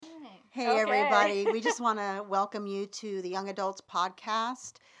Hey, Okay. everybody. We just want to welcome you to the Young Adults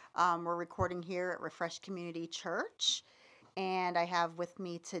Podcast. We're recording here at Refresh Community Church. And I have with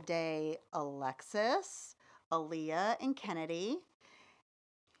me today Alexis, Aaliyah, and Kennedy.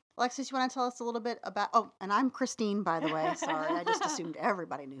 Alexis, you want to tell us a little bit about... Oh, and I'm Christine, by the way. Sorry, I just assumed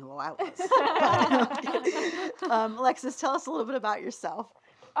everybody knew who I was. Alexis, tell us a little bit about yourself.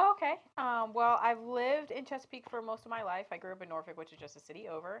 Okay. Well, I've lived in Chesapeake for most of my life. I grew up in Norfolk, which is just a city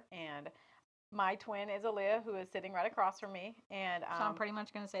over, and my twin is Aaliyah, who is sitting right across from me. And So I'm pretty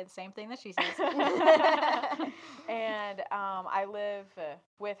much going to say the same thing that she says. and I live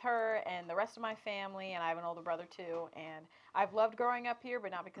with her and the rest of my family, and I have an older brother too. And I've loved growing up here,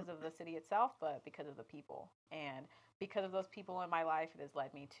 but not because of the city itself, but because of the people. And because of those people in my life, it has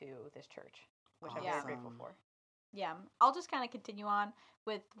led me to this church, which I'm very grateful for. Yeah, I'll just kind of continue on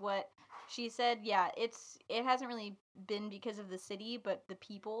with what she said. Yeah, it hasn't really been because of the city, but the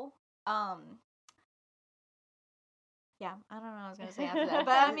people. Yeah, I don't know what I was going to say after that.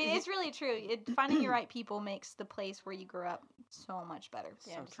 But I mean, it's really true. Finding your right people makes the place where you grew up so much better.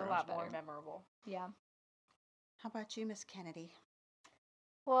 Yeah, So it's true. a lot more memorable. Yeah. How about you, Miss Kennedy?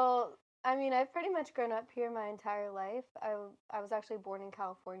 Well, I mean, I've pretty much grown up here my entire life. I was actually born in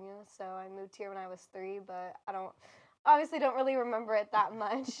California, so I moved here when I was 3, but I don't really remember it that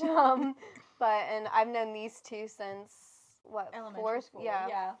much. And I've known these two since Elementary fourth? school.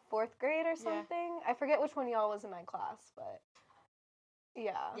 Yeah, 4th grade or something. I forget which one of y'all was in my class, but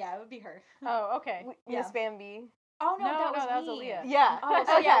yeah. Yeah, it would be her. Oh, okay. Miss Bambi. Oh, no, that was was me. Aaliyah. Yeah. Oh,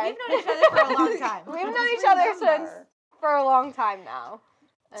 so okay. yeah, we've known each other for a long time. We've known each other for a long time now.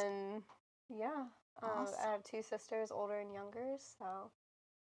 And yeah. Awesome. I have 2 sisters, older and younger, so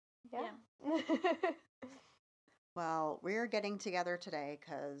yeah. Well, we're getting together today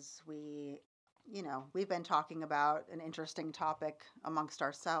because we've been talking about an interesting topic amongst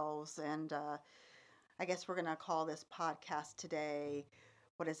ourselves, and I guess we're going to call this podcast today,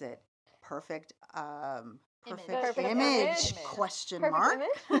 what is it? Perfect image? Question mark.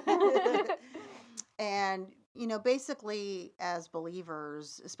 Image? And, basically as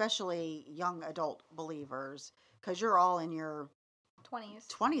believers, especially young adult believers, because you're all in your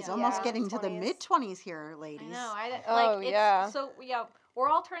 20s. almost getting 20s. to the mid-20s here, ladies. I know. Yeah. So, yeah, we're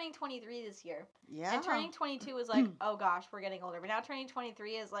all turning 23 this year. Yeah. And turning 22 is like, oh gosh, we're getting older. But now turning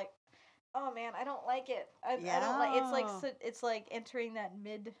 23 is like, oh man, I don't like it. I don't like it's like entering that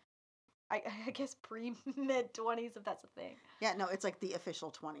I guess pre-mid 20s, if that's a thing. Yeah, no, it's like the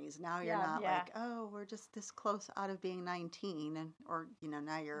official 20s. Now you're not like, oh, we're just this close out of being 19, or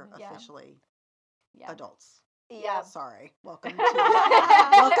now you're officially adults. Yeah. Sorry. Welcome to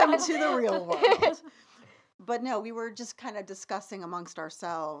the real world. But no, we were just kind of discussing amongst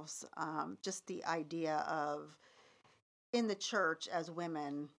ourselves just the idea of, in the church as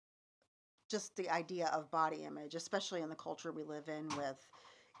women, just the idea of body image, especially in the culture we live in with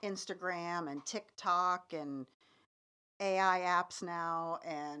Instagram and TikTok and AI apps now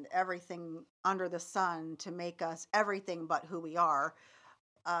and everything under the sun to make us everything but who we are.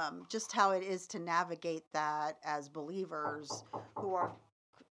 Just how it is to navigate that as believers who are...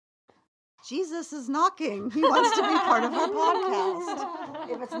 Jesus is knocking. He wants to be part of our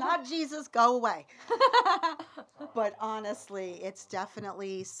podcast. If it's not Jesus, go away. But honestly, it's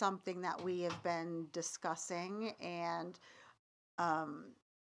definitely something that we have been discussing, and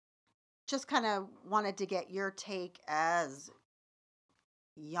just kind of wanted to get your take as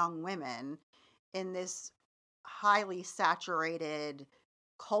young women in this highly saturated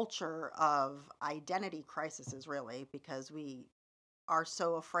culture of identity crises, really, because we are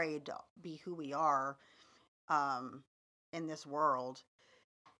so afraid to be who we are in this world.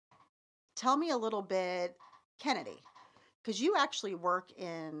 Tell me a little bit, Kennedy, because you actually work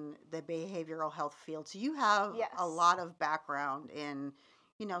in the behavioral health field, so you have a lot of background in,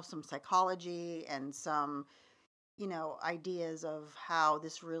 some psychology and some, ideas of how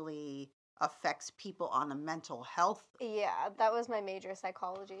this really affects people on a mental health. Yeah, that was my major,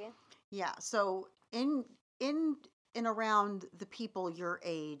 psychology. Yeah, so in around the people your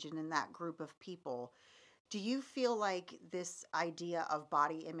age and in that group of people, do you feel like this idea of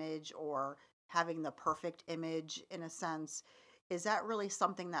body image or having the perfect image, in a sense, is that really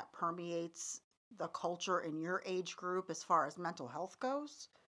something that permeates the culture in your age group as far as mental health goes?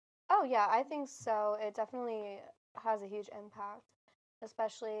 Oh, yeah, I think so. It definitely has a huge impact,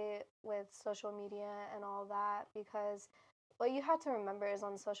 especially with social media and all that, because what you have to remember is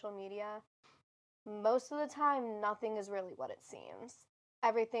on social media, most of the time, nothing is really what it seems.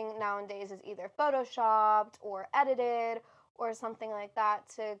 Everything nowadays is either photoshopped or edited or something like that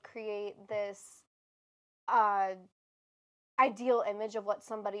to create this ideal image of what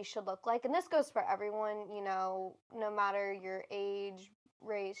somebody should look like. And this goes for everyone, you know, no matter your age,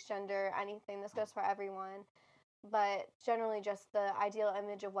 race, gender, anything. This goes for everyone. But generally just the ideal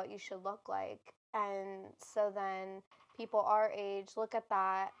image of what you should look like. And so then people our age look at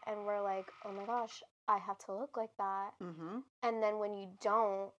that and we're like, oh my gosh, I have to look like that. Mm-hmm. And then when you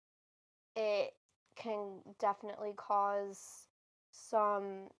don't, it can definitely cause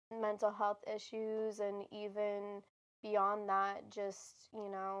some mental health issues, and even beyond that, just, you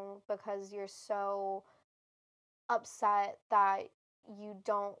know, because you're so upset that you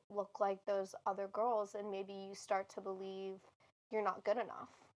don't look like those other girls, and maybe you start to believe you're not good enough.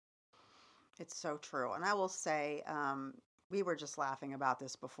 It's so true. And I will say, we were just laughing about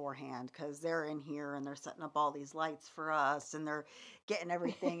this beforehand because they're in here and they're setting up all these lights for us and they're getting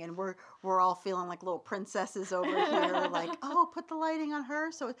everything and we're all feeling like little princesses over here, like, oh, put the lighting on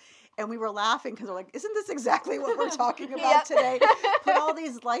her. So, and we were laughing because we're like, isn't this exactly what we're talking about today? Put all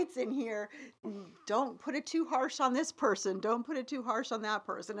these lights in here. Don't put it too harsh on this person. Don't put it too harsh on that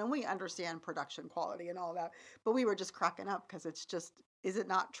person. And we understand production quality and all that, but we were just cracking up because it's just, is it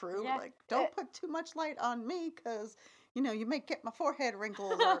not true? Yeah. Like, don't put too much light on me because, you know, you may get my forehead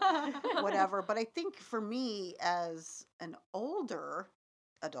wrinkles or whatever. But I think for me, as an older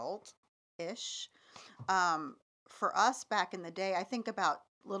adult-ish, for us back in the day, I think about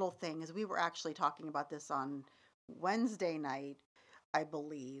little things. We were actually talking about this on Wednesday night, I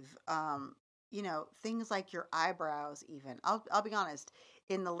believe. You know, things like your eyebrows even. I'll be honest,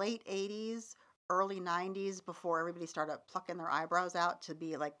 in the late 80s, early 90s, before everybody started plucking their eyebrows out to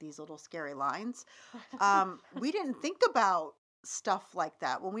be like these little scary lines, we didn't think about stuff like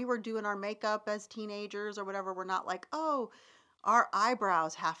that. When we were doing our makeup as teenagers or whatever, we're not like, oh, our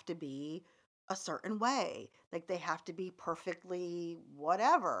eyebrows have to be a certain way. Like they have to be perfectly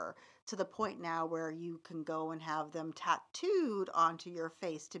whatever, to the point now where you can go and have them tattooed onto your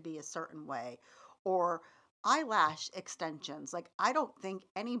face to be a certain way. Or eyelash extensions. Like I don't think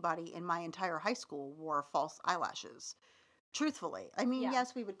anybody in my entire high school wore false eyelashes. Truthfully. I mean, Yeah.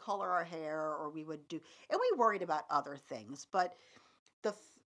 yes, we would color our hair or we would do, and we worried about other things, but the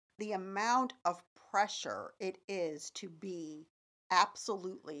the amount of pressure it is to be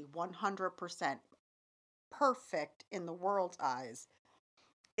absolutely 100% perfect in the world's eyes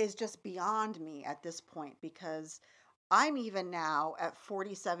is just beyond me at this point, because I'm even now at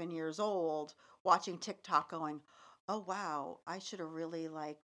 47 years old watching TikTok going, "Oh wow, I should have really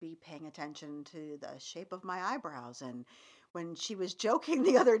like be paying attention to the shape of my eyebrows." And when she was joking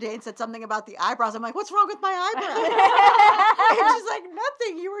the other day and said something about the eyebrows, I'm like, "What's wrong with my eyebrows?" And she's like,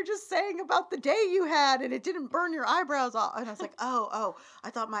 "Nothing. You were just saying about the day you had and it didn't burn your eyebrows off." And I was like, "Oh, I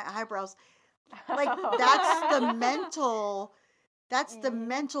thought my eyebrows." Like that's the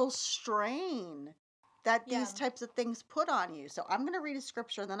mental strain that Yeah. these types of things put on you. So I'm going to read a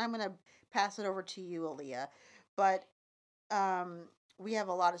scripture, then I'm going to pass it over to you, Aaliyah. But we have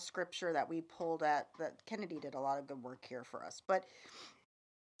a lot of scripture that we pulled at, that Kennedy did a lot of good work here for us. But,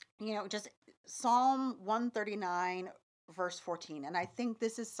 you know, just Psalm 139, verse 14. And I think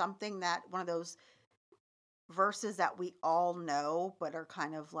this is something that one of those verses that we all know, but are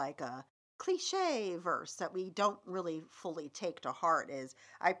kind of like a cliche verse that we don't really fully take to heart, is,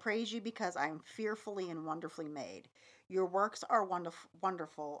 "I praise you because I am fearfully and wonderfully made. Your works are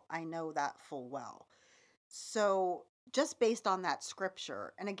wonderful. I know that full well." So just based on that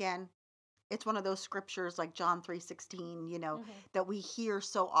scripture, and again, it's one of those scriptures like John 3:16, you know, that we hear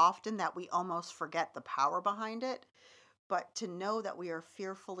so often that we almost forget the power behind it. But to know that we are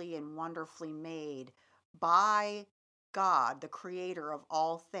fearfully and wonderfully made by God, the creator of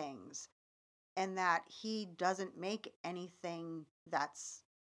all things, and that he doesn't make anything that's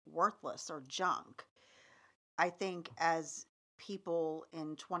worthless or junk. I think as people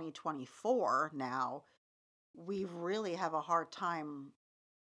in 2024 now, we really have a hard time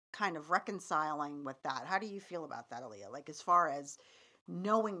kind of reconciling with that. How do you feel about that, Aaliyah? Like, as far as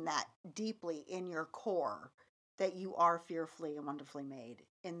knowing that deeply in your core, that you are fearfully and wonderfully made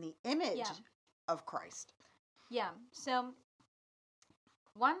in the image Yeah. of Christ. Yeah. So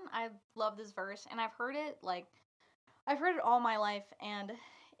one, I love this verse, and I've heard it all my life, and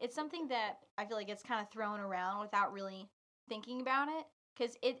it's something that I feel like it's kind of thrown around without really thinking about it,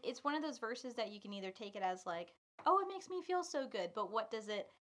 because it's one of those verses that you can either take it as like, oh, it makes me feel so good, but what does it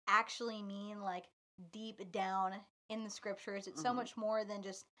actually mean, like deep down in the scriptures? It's so much more than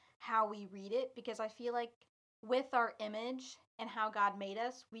just how we read it, because I feel like with our image and how God made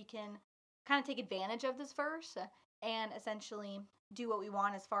us, we can kind of take advantage of this verse and essentially do what we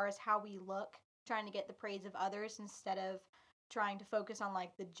want as far as how we look, trying to get the praise of others instead of trying to focus on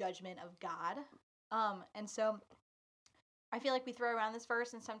like the judgment of God. And so I feel like we throw around this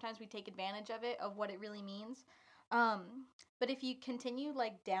verse and sometimes we take advantage of it, of what it really means. But if you continue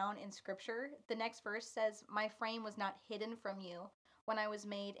like down in scripture, the next verse says, "My frame was not hidden from you when I was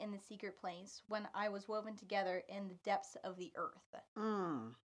made in the secret place, when I was woven together in the depths of the earth."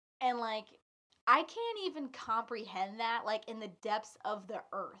 Mm. And like, I can't even comprehend that, like in the depths of the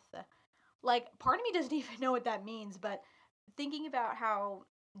earth. Like, part of me doesn't even know what that means, but thinking about how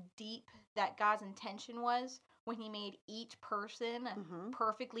deep that God's intention was when he made each person Mm-hmm.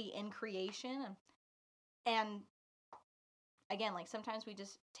 perfectly in creation. And again, like sometimes we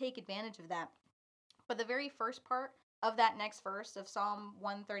just take advantage of that. But the very first part of that next verse of Psalm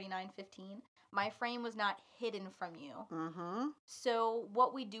 139:15, "My frame was not hidden from you." Mm-hmm. So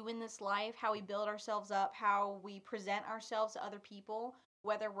what we do in this life, how we build ourselves up, how we present ourselves to other people,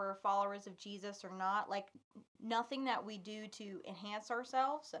 whether we're followers of Jesus or not, like nothing that we do to enhance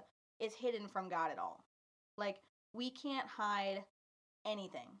ourselves is hidden from God at all. Like we can't hide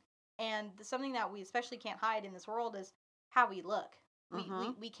anything. And something that we especially can't hide in this world is how we look.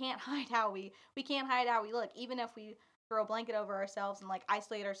 Mm-hmm. We can't hide how we can't hide how we look, even if we throw a blanket over ourselves and like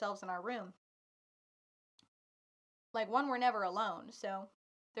isolate ourselves in our room. Like one, we're never alone, so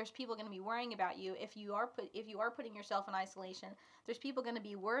there's people going to be worrying about you if you are putting yourself in isolation. There's people going to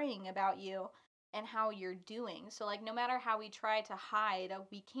be worrying about you and how you're doing. So like no matter how we try to hide,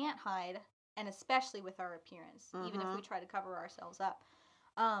 we can't hide, and especially with our appearance, even if Mm-hmm. we try to cover ourselves up.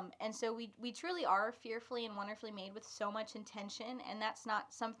 And so we truly are fearfully and wonderfully made with so much intention, and that's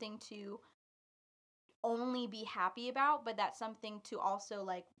not something to only be happy about, but that's something to also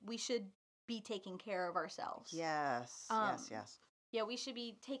like we should be taking care of ourselves. Yes. Um, Yes. Yes. Yeah, we should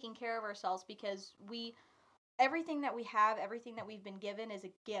be taking care of ourselves because everything that we have, everything that we've been given is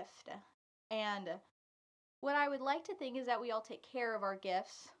a gift. And what I would like to think is that we all take care of our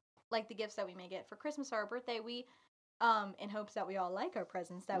gifts, like the gifts that we may get for Christmas or our birthday. We in hopes that we all like our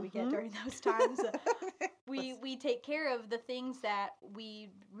presents that we get Mm-hmm. during those times. We take care of the things that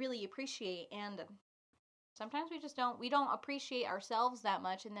we really appreciate, and sometimes we don't appreciate ourselves that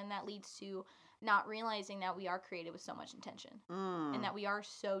much, and then that leads to not realizing that we are created with so much intention and Mm. that we are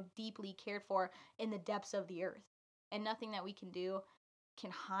so deeply cared for in the depths of the earth, and nothing that we can do can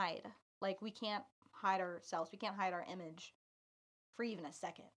hide. Like we can't hide ourselves, we can't hide our image for even a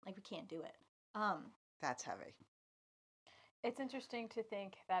second. Like we can't do it. That's heavy. It's interesting to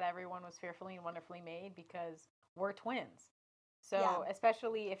think that everyone was fearfully and wonderfully made because we're twins. So, Yeah.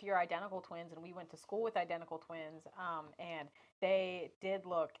 especially if you're identical twins, and we went to school with identical twins, and they did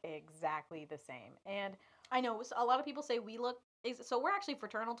look exactly the same. And I know a lot of people say so we're actually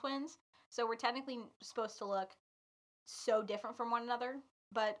fraternal twins, so we're technically supposed to look so different from one another,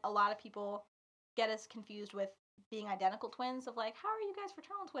 but a lot of people get us confused with being identical twins of like, how are you guys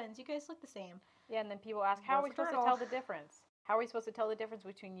fraternal twins? You guys look the same. yeah, and then people ask, how We're are we supposed to fraternal. tell the difference? How are we supposed to tell the difference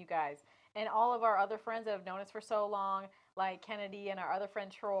between you guys? And all of our other friends that have known us for so long, like Kennedy and our other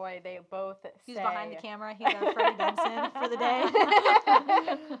friend Troy, they both He's say, behind the camera. He's our Freddie Benson for the day.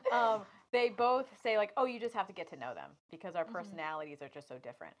 they both say like, oh, you just have to get to know them because our Mhm. personalities are just so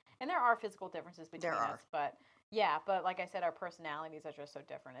different. And there are physical differences between There us, are. but yeah, but like I said, our personalities are just so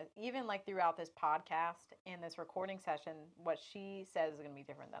different. Even like throughout this podcast and this recording session, what she says is going to be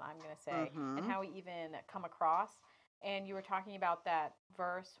different than I'm going to say, and Mm-hmm. how we even come across. And you were talking about that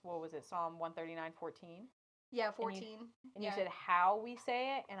verse, what was it, Psalm 139:14? Yeah, 14. And you said how we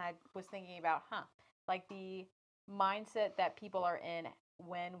say it, and I was thinking about, like the mindset that people are in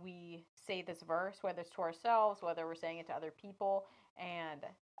when we say this verse, whether it's to ourselves, whether we're saying it to other people. And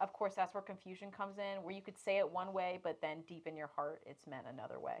of course, that's where confusion comes in, where you could say it one way, but then deep in your heart, it's meant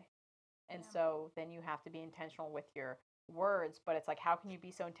another way. And Yeah. so then you have to be intentional with your words, but it's like, how can you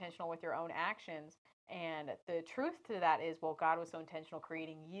be so intentional with your own actions? And the truth to that is, well, God was so intentional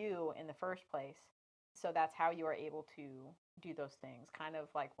creating you in the first place. So that's how you are able to do those things. Kind of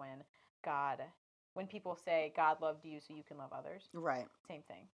like when people say God loved you so you can love others, Right. same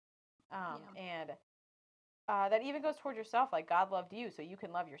thing. Yeah. And that even goes toward yourself. Like God loved you so you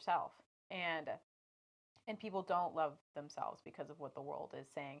can love yourself. And people don't love themselves because of what the world is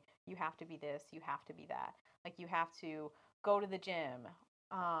saying. You have to be this, you have to be that. Like you have to go to the gym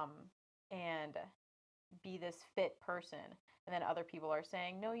and be this fit person. And then other people are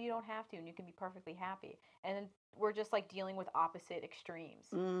saying, no, you don't have to, and you can be perfectly happy. And then we're just like dealing with opposite extremes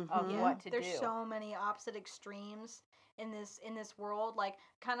of Mm-hmm. what to There's do. so many opposite extremes in this world. Like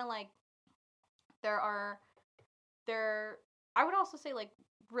kind of like there I would also say like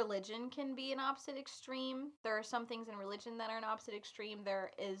religion can be an opposite extreme. There are some things in religion that are an opposite extreme.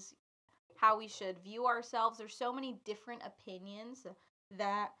 There is how we should view ourselves. There's so many different opinions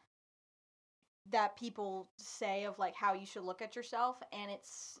that that people say of like how you should look at yourself, and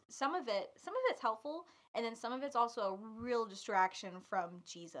it's some of it's helpful, and then some of it's also a real distraction from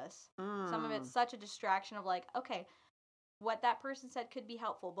Jesus. Some of it's such a distraction of like, okay, what that person said could be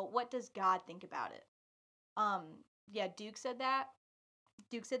helpful, but what does God think about it? Yeah, Duke said that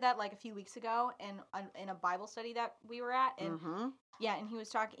like a few weeks ago in a Bible study that we were at, and yeah, and he was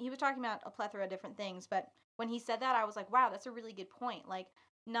talking about a plethora of different things, but when he said that, I was like, wow, that's a really good point. Like,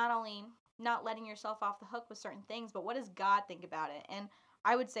 not only not letting yourself off the hook with certain things, but what does God think about it? And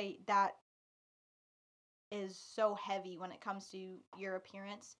I would say that is so heavy when it comes to your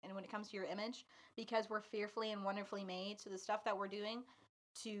appearance and when it comes to your image, because we're fearfully and wonderfully made. So the stuff that we're doing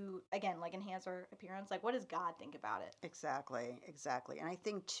to, again, like enhance our appearance, like what does God think about it? Exactly. And I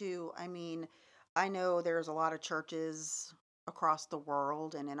think too, I mean, I know there's a lot of churches across the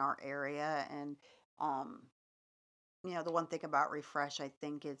world and in our area, and um the one thing about Refresh, I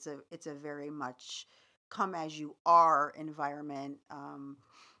think it's a very much come as you are environment.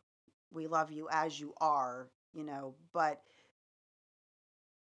 We love you as you are, but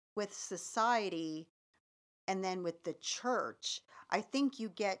with society and then with the church, I think you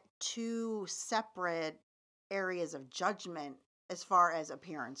get two separate areas of judgment as far as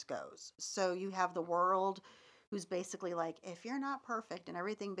appearance goes. So you have the world who's basically like, if you're not perfect and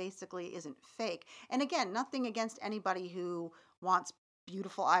everything basically isn't fake. And again, nothing against anybody who wants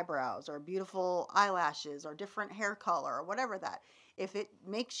beautiful eyebrows or beautiful eyelashes or different hair color or whatever that. If it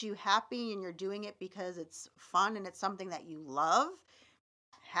makes you happy and you're doing it because it's fun and it's something that you love,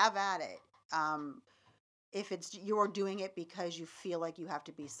 have at it. If it's you're doing it because you feel like you have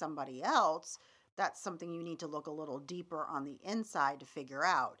to be somebody else, that's something you need to look a little deeper on the inside to figure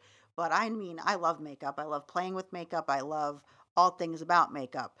out. But I mean, I love makeup. I love playing with makeup. I love all things about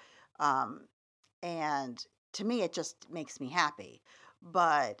makeup. Um, and to me, it just makes me happy.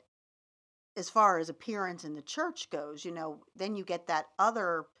 But as far as appearance in the church goes, then you get that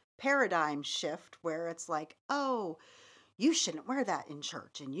other paradigm shift where it's like, oh, you shouldn't wear that in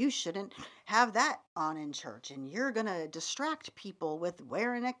church and you shouldn't have that on in church and you're going to distract people with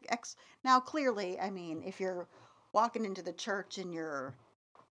wearing X. Now, clearly, I mean, if you're walking into the church and you're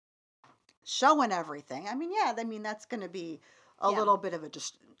showing everything, I mean, yeah, I mean, that's going to be a little bit of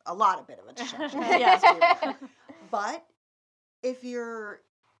a lot of bit of a distraction. Yeah. But if you're,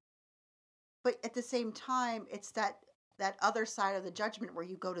 but at the same time, it's that other side of the judgment where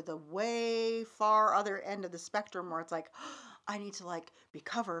you go to the way far other end of the spectrum where it's like, I need to like be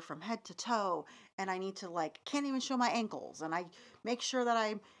covered from head to toe, and I need to like can't even show my ankles, and I make sure that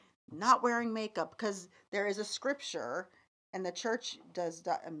I'm not wearing makeup because there is a scripture, and the church does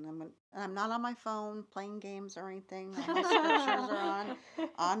that. And I'm not on my phone playing games or anything. All my scriptures are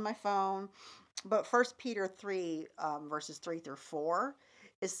on my phone. But 1 Peter 3 verses 3 through 4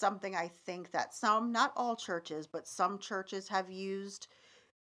 is something I think that some, not all churches, but some churches have used,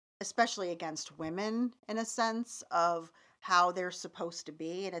 especially against women, in a sense of how they're supposed to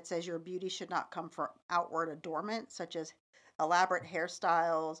be. And it says your beauty should not come from outward adornment, such as elaborate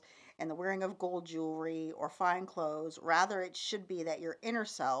hairstyles and the wearing of gold jewelry or fine clothes. Rather, it should be that your inner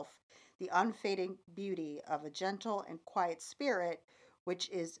self, the unfading beauty of a gentle and quiet spirit, which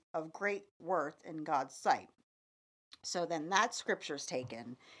is of great worth in God's sight. So then that scripture's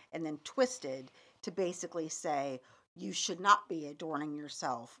taken and then twisted to basically say you should not be adorning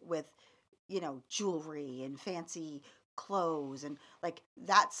yourself with, jewelry and fancy clothes and like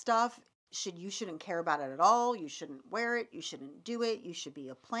that stuff. You shouldn't care about it at all. You shouldn't wear it. You shouldn't do it. You should be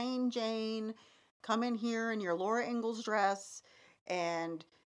a plain Jane. Come in here in your Laura Ingalls dress and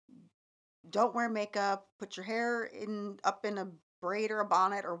don't wear makeup. Put your hair up in a braid or a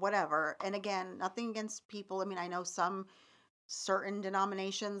bonnet or whatever. And again, nothing against people. I mean, I know some certain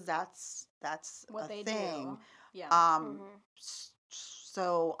denominations that's What a they thing. do. Yeah.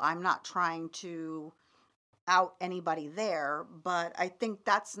 So I'm not trying to out anybody there, but I think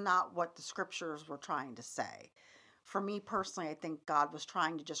that's not what the scriptures were trying to say. For me personally, I think God was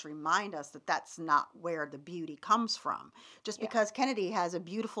trying to just remind us that that's not where the beauty comes from. Just because Kennedy has a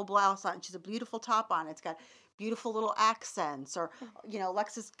beautiful blouse on, she's a beautiful top on, it's got beautiful little accents, or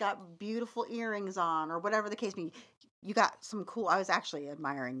Lexus got beautiful earrings on, or whatever the case may be. You got some cool. I was actually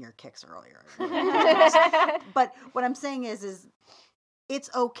admiring your kicks earlier. But what I'm saying is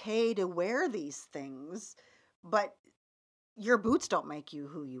it's okay to wear these things, but your boots don't make you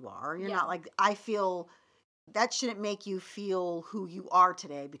who you are. You're not like, I feel that shouldn't make you feel who you are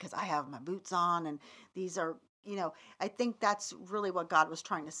today because I have my boots on and these are, I think that's really what God was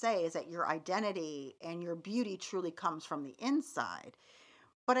trying to say, is that your identity and your beauty truly comes from the inside.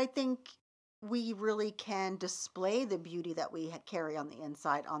 But I think we really can display the beauty that we carry on the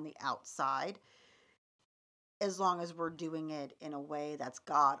inside on the outside, as long as we're doing it in a way that's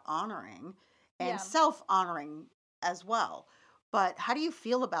God honoring and Yeah. self honoring as well. But how do you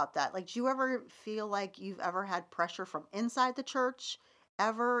feel about that? Like, do you ever feel like you've ever had pressure from inside the church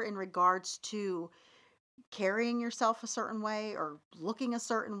ever in regards to carrying yourself a certain way or looking a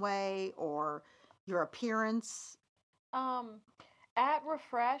certain way or your appearance? Um, at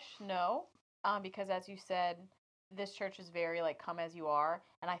Refresh, no, because as you said, this church is very like come as you are,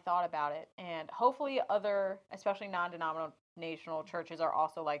 and I thought about it, and hopefully other, especially non-denominational churches, are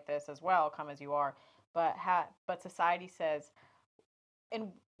also like this as well, come as you are. But society says,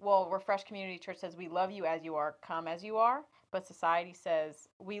 and well, Refresh Community Church says we love you as you are, come as you are, but society says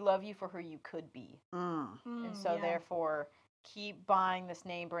we love you for who you could be. And so Yeah. therefore, keep buying this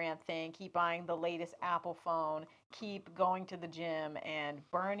name brand thing, keep buying the latest Apple phone, keep going to the gym and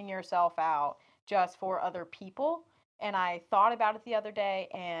burning yourself out just for other people. And I thought about it the other day,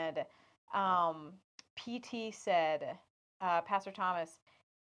 and PT said, Pastor Thomas,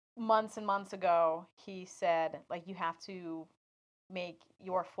 months and months ago, he said, like, you have to make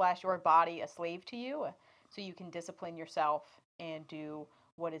your flesh, your body a slave to you so you can discipline yourself and do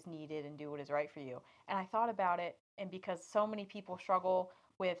what is needed and do what is right for you. And I thought about it, and because so many people struggle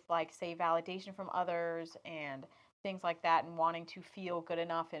with, like, say, validation from others and things like that, and wanting to feel good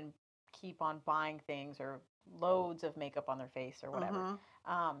enough and keep on buying things or loads of makeup on their face or whatever.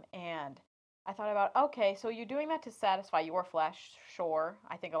 And I thought about, okay, so you're doing that to satisfy your flesh, sure.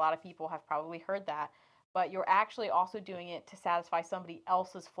 I think a lot of people have probably heard that, but you're actually also doing it to satisfy somebody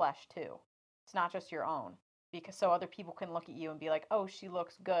else's flesh too. It's not just your own, because so other people can look at you and be like, "Oh, she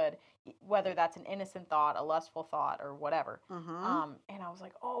looks good," whether that's an innocent thought, a lustful thought, or whatever. And I was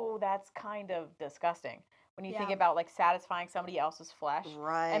like, "Oh, that's kind of disgusting." When you think Yeah. about like satisfying somebody else's flesh,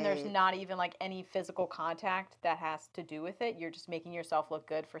 and there's Right. not even like any physical contact that has to do with it, you're just making yourself look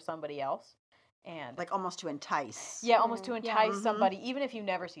good for somebody else. And Like almost to entice. yeah, almost to Yeah. entice somebody, even if you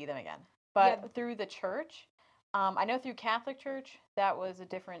never see them again. Yeah. But through the church, I know through Catholic Church, that was a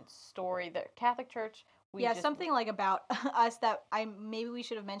different story. The Catholic Church, we Yeah, just something like about us that I maybe we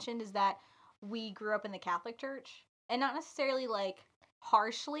should have mentioned is that we grew up in the Catholic Church, and not necessarily like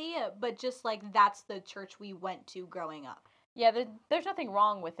harshly, but just like that's the church we went to growing up. yeah, there's nothing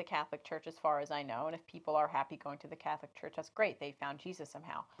wrong with the Catholic Church as far as I know. And if people are happy going to the Catholic Church, that's great. They found Jesus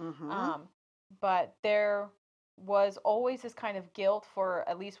somehow. Um, but there was always this kind of guilt for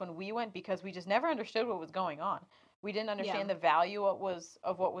at least when we went, because we just never understood what was going on. We didn't understand the value of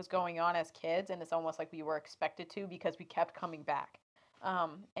what was going on as kids, and it's almost like we were expected to because we kept coming back.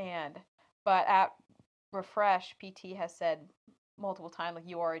 And but at Refresh, PT has said multiple times like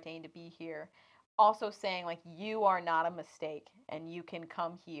you are ordained to be here, also saying like you are not a mistake and you can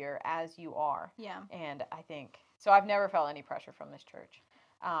come here as you are. Yeah. And I think so. I've never felt any pressure from this church.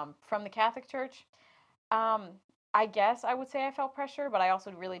 From the Catholic Church, um, I guess I would say I felt pressure, but I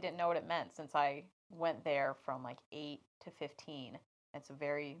also really didn't know what it meant since I went there from like 8 to 15. It's a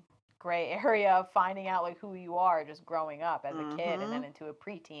very gray area of finding out like who you are just growing up as a kid, and then into a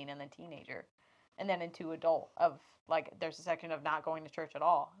preteen and then teenager, and then into adult. Of like there's a section of not going to church at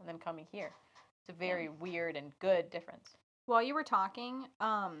all and then coming here. It's a very weird and good difference. While you were talking,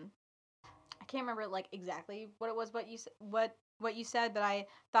 I can't remember like exactly what it was, but what you said, but I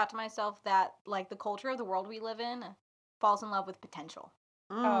thought to myself that like the culture of the world we live in falls in love with potential.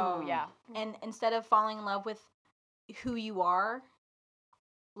 Oh yeah. And instead of falling in love with who you are,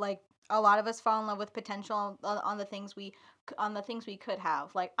 like a lot of us fall in love with potential on the things we could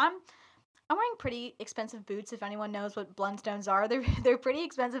have. Like I'm wearing pretty expensive boots. If anyone knows what Blundstones are, they're pretty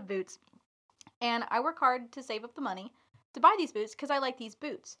expensive boots. And I work hard to save up the money to buy these boots because I like these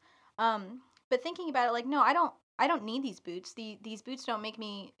boots. But thinking about it, like, no, I don't need these boots. These boots don't make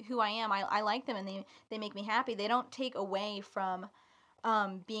me who I am. I like them and they make me happy. They don't take away from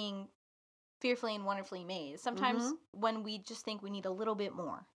being fearfully and wonderfully made. Sometimes when we just think we need a little bit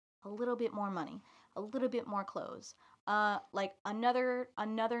more money, a little bit more clothes, like another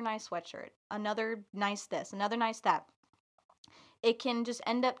nice sweatshirt, another nice this, another nice that, it can just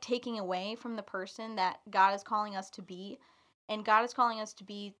end up taking away from the person that God is calling us to be. And God is calling us to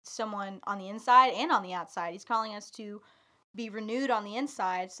be someone on the inside and on the outside. He's calling us to be renewed on the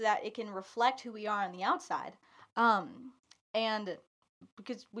inside so that it can reflect who we are on the outside. And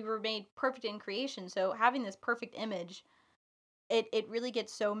because we were made perfect in creation, so having this perfect image, it really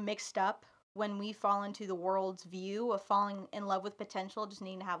gets so mixed up when we fall into the world's view of falling in love with potential, just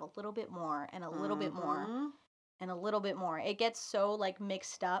needing to have a little bit more and a little bit more and a little bit more. It gets so like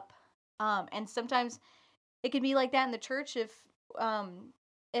mixed up. And sometimes it can be like that in the church if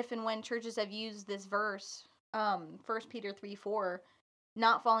if and when churches have used this verse, 1 Peter 3:4,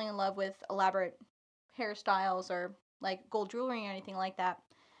 not falling in love with elaborate hairstyles or like gold jewelry or anything like that.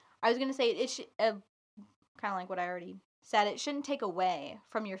 I was gonna say it should kind of like what I already said. It shouldn't take away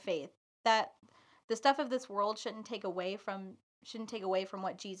from your faith. That the stuff of this world shouldn't take away from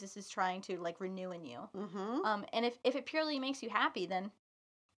what Jesus is trying to like renew in you. Mm-hmm. And if it purely makes you happy, then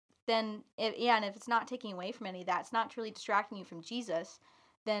and if it's not taking away from any of that, it's not truly distracting you from Jesus,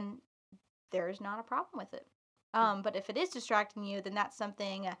 then there's not a problem with it. But if it is distracting you, then that's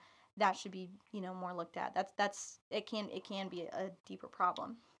something that should be more looked at. It can be a deeper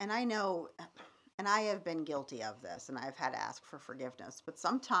problem. And I know, and I have been guilty of this, and I've had to ask for forgiveness. But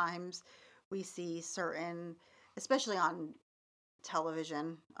sometimes we see certain, especially on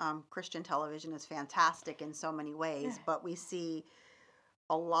television, Christian television is fantastic in so many ways, but we see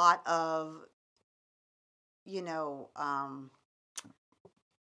a lot of, you know,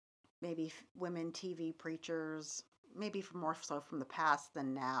 maybe women TV preachers, maybe more so from the past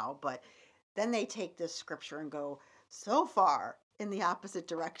than now, but then they take this scripture and go so far in the opposite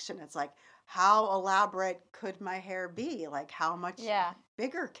direction. It's like, how elaborate could my hair be? Like, how much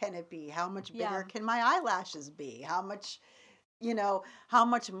bigger can it be? How much bigger can my eyelashes be? How much, how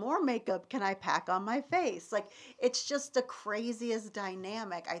much more makeup can I pack on my face? Like, it's just the craziest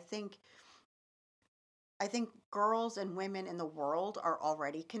dynamic. I think girls and women in the world are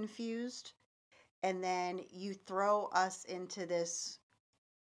already confused. And then you throw us into this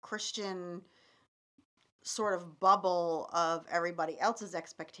Christian sort of bubble of everybody else's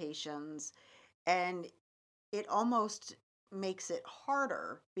expectations. And it almost makes it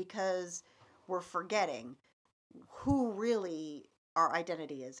harder because we're forgetting who really our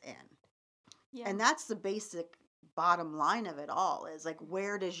identity is in. Yeah. And that's the basic bottom line of it all, is like,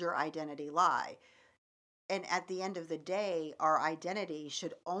 where does your identity lie? And at the end of the day, our identity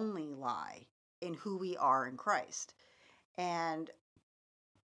should only lie in who we are in Christ. And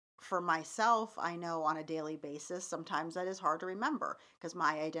for myself, I know on a daily basis, sometimes that is hard to remember because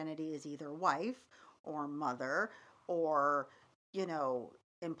my identity is either wife or mother or,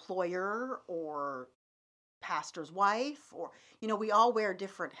 employer or pastor's wife, or, we all wear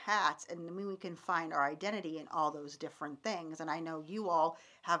different hats, and we can find our identity in all those different things. And I know you all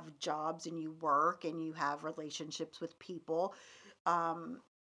have jobs and you work and you have relationships with people.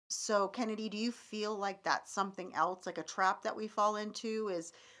 So Kennedy, do you feel like that's something else, like a trap that we fall into,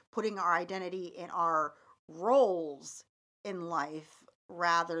 is putting our identity in our roles in life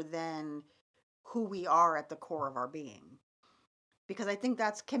rather than who we are at the core of our being? Because I think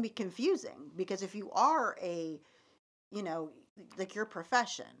that can be confusing, because if you are like your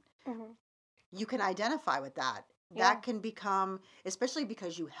profession, you can identify with that. That can become, especially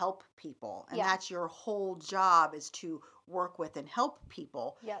because you help people, and that's your whole job, is to work with and help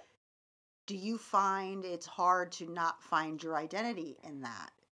people. Yep. Do you find it's hard to not find your identity in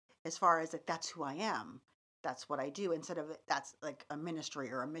that, as far as like, that's who I am, that's what I do, instead of that's like a ministry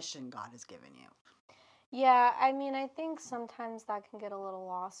or a mission God has given you? Yeah, I mean, I think sometimes that can get a little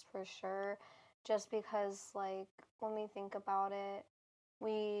lost for sure, just because, like, when we think about it,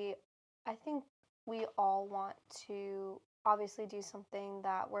 I think we all want to obviously do something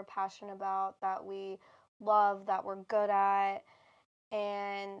that we're passionate about, that we love, that we're good at.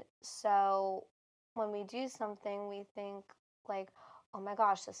 And so when we do something, we think, like, oh my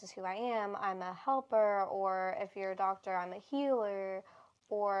gosh, this is who I am. I'm a helper. Or if you're a doctor, I'm a healer.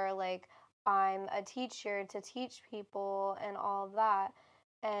 Or like, I'm a teacher to teach people and all of that.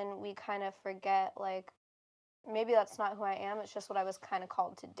 And we kind of forget, like, maybe that's not who I am. It's just what I was kind of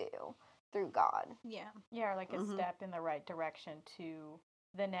called to do through God. Yeah. Yeah, or like a step in the right direction to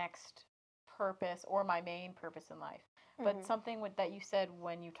the next purpose, or my main purpose in life. But something that you said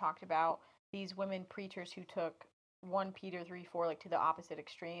when you talked about these women preachers who took 1 Peter 3:4 like to the opposite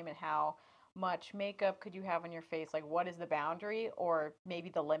extreme, and how much makeup could you have on your face? Like, what is the boundary, or maybe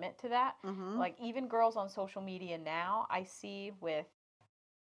the limit to that? Like, even girls on social media now, I see with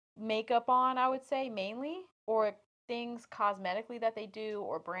makeup on, I would say mainly, or things cosmetically that they do,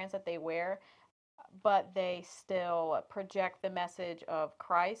 or brands that they wear, but they still project the message of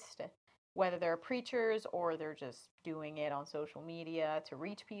Christ, whether they're preachers or they're just doing it on social media to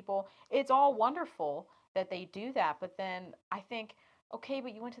reach people. It's all wonderful that they do that, but then I think, okay,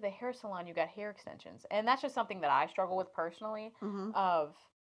 but you went to the hair salon, you got hair extensions. And that's just something that I struggle with personally, of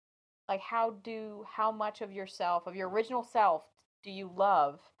like, how much of yourself, of your original self, do you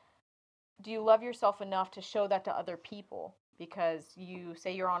love? Do you love yourself enough to show that to other people? Because you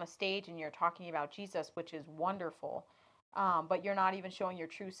say you're on a stage and you're talking about Jesus, which is wonderful, but you're not even showing your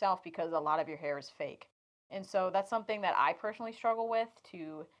true self because a lot of your hair is fake. And so that's something that I personally struggle with,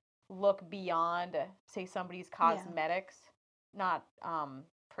 to look beyond, say, somebody's cosmetics, not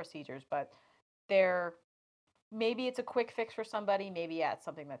procedures, but they're, maybe it's a quick fix for somebody. Maybe, yeah, it's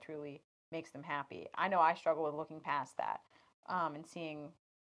something that truly makes them happy. I know I struggle with looking past that, and seeing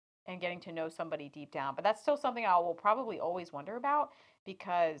and getting to know somebody deep down. But that's still something I will probably always wonder about,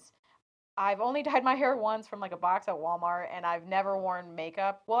 because I've only dyed my hair once from like a box at Walmart, and I've never worn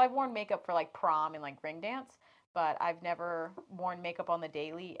makeup. Well, I've worn makeup for like prom and like ring dance, but I've never worn makeup on the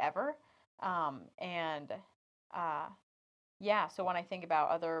daily ever. And yeah, so when I think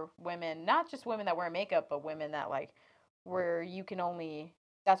about other women, not just women that wear makeup, but women that like, where you can only,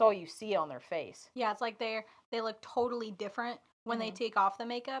 that's all you see on their face. Yeah, it's like they look totally different when they Mhm. take off the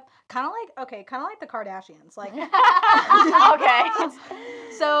makeup. Kind of like the Kardashians. Like, Okay.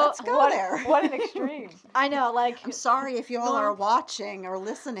 so Let's go there. What an extreme. I know, like, I'm sorry if you all are watching or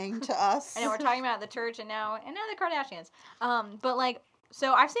listening to us. I know we're talking about the church and now the Kardashians. But like,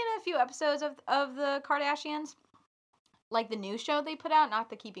 so I've seen a few episodes of the Kardashians, like the new show they put out, not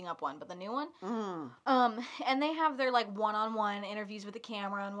the Keeping Up one, but the new one. And they have their like one-on-one interviews with the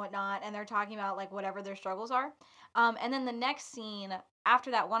camera and whatnot, and they're talking about like whatever their struggles are. And then the next scene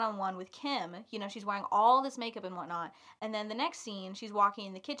after that one-on-one with Kim, you know, she's wearing all this makeup and whatnot. And then the next scene, she's walking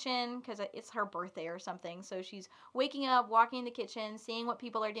in the kitchen because it's her birthday or something. So she's waking up, walking in the kitchen, seeing what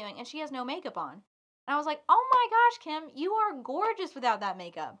people are doing, and she has no makeup on. And I was like, oh my gosh, Kim, you are gorgeous without that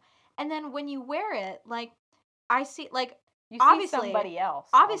makeup. And then when you wear it, like, I see, like, You obviously, see somebody else.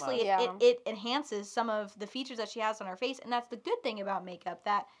 obviously almost. it enhances some of the features that she has on her face, and that's the good thing about makeup,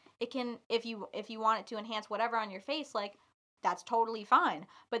 that it can, if you want it to enhance whatever on your face, like, that's totally fine.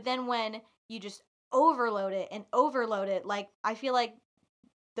 But then when you just overload it, like I feel like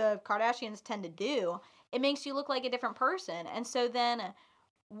the Kardashians tend to do, it makes you look like a different person. And so then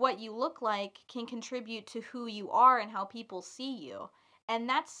what you look like can contribute to who you are and how people see you. And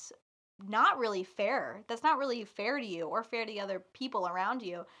that's not really fair. That's not really fair to you or fair to the other people around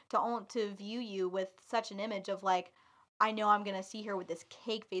you to view you with such an image of like, I know I'm going to see her with this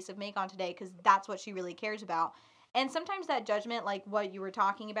cake face of make on today because that's what she really cares about. And sometimes that judgment, like what you were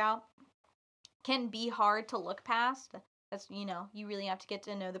talking about, can be hard to look past. That's, you know, you really have to get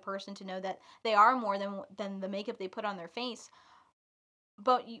to know the person to know that they are more than the makeup they put on their face.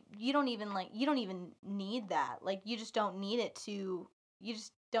 But you don't even need that. Like, you just don't need it to, you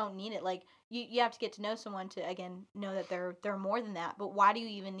just don't need it. Like, you have to get to know someone to, again, know that they're more than that. But why do you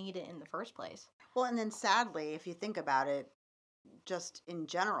even need it in the first place? Well, and then sadly, if you think about it, just in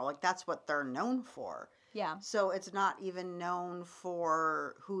general, like that's what they're known for. Yeah. So it's not even known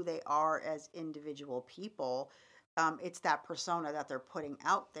for who they are as individual people. It's that persona that they're putting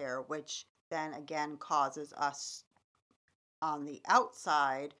out there, which then again causes us on the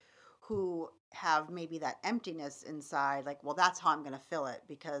outside who have maybe that emptiness inside, like, well, that's how I'm going to fill it,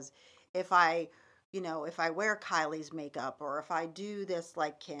 because if I, if I wear Kylie's makeup, or if I do this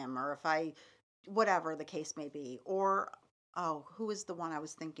like Kim, or if I, whatever the case may be, or, oh, who is the one I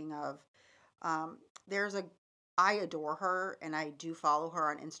was thinking of? There's I adore her, and I do follow her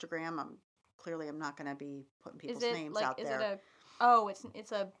on Instagram. I'm not going to be putting people's names out there.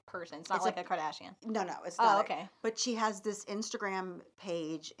 It's a person. It's not like a Kardashian. No, it's not. Oh, okay. But she has this Instagram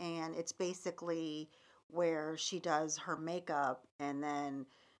page, and it's basically where she does her makeup, and then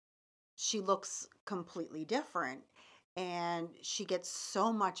she looks completely different. And she gets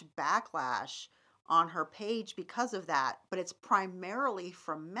so much backlash on her page because of that. But it's primarily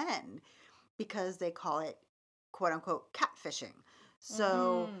from men, because they call it, quote unquote, catfishing.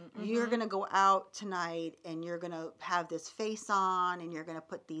 So you're going to go out tonight and you're going to have this face on and you're going to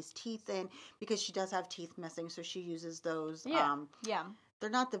put these teeth in, because she does have teeth missing. So she uses those. Yeah. They're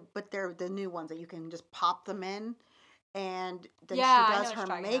not but they're the new ones that you can just pop them in. And then she does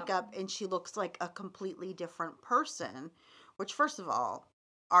her makeup and she looks like a completely different person, which, first of all,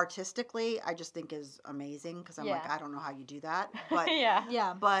 artistically, I just think is amazing, because I'm like, I don't know how you do that. But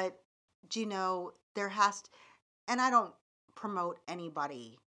yeah. But, there has to, and I don't promote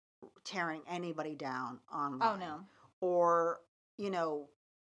anybody tearing anybody down online. Oh, no. Or,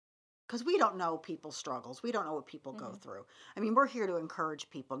 because we don't know people's struggles. We don't know what people go through. I mean, we're here to encourage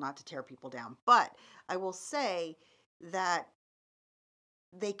people, not to tear people down. But I will say that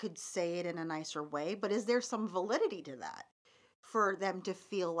they could say it in a nicer way, but is there some validity to that for them to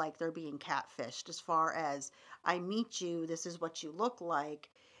feel like they're being catfished, as far as, I meet you, this is what you look like,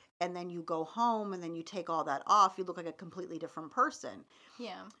 and then you go home and then you take all that off, you look like a completely different person.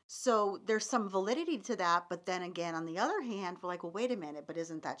 Yeah. So there's some validity to that, but then again, on the other hand, we're like, well, wait a minute, but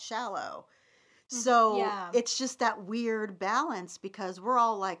isn't that shallow? So it's just that weird balance because we're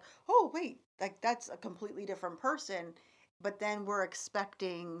all like, oh, wait, like that's a completely different person. But then we're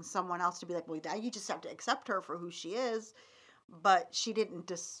expecting someone else to be like, well, now you just have to accept her for who she is. But she didn't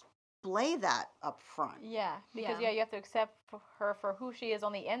display that up front. Yeah, because you have to accept her for who she is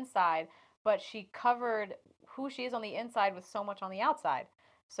on the inside, but she covered who she is on the inside with so much on the outside.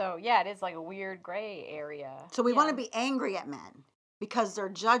 So yeah, it is like a weird gray area. So we want to be angry at men because they're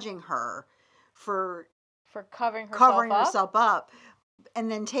judging her for covering herself up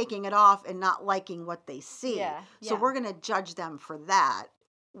and then taking it off and not liking what they see. Yeah. So we're going to judge them for that,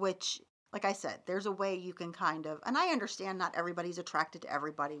 which, like I said, there's a way you can kind of, and I understand not everybody's attracted to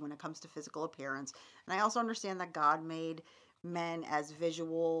everybody when it comes to physical appearance. And I also understand that God made men as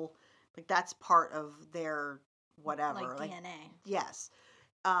visual, like that's part of their whatever. Like DNA. Yes.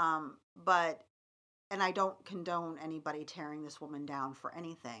 But, and I don't condone anybody tearing this woman down for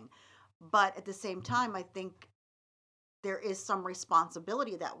anything. But at the same time, I think there is some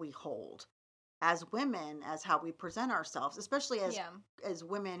responsibility that we hold as women, as how we present ourselves, especially as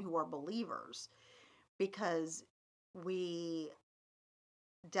women who are believers, because we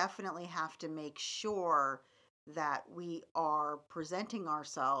definitely have to make sure that we are presenting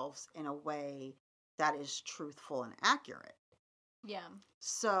ourselves in a way that is truthful and accurate. Yeah.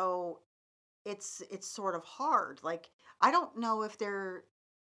 So it's sort of hard. Like, I don't know if they're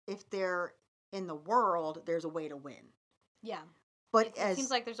in the world, there's a way to win. Yeah. But it seems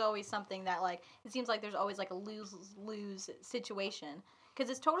like there's always something that, like, it seems like there's always, like, a lose-lose situation. Because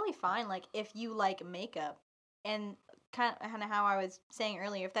it's totally fine, like, if you like makeup, and kind of how I was saying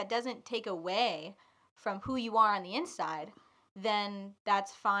earlier, if that doesn't take away from who you are on the inside, then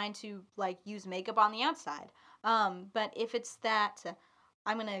that's fine to, like, use makeup on the outside. But if it's that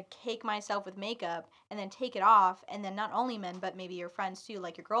I'm going to cake myself with makeup and then take it off, and then not only men, but maybe your friends too,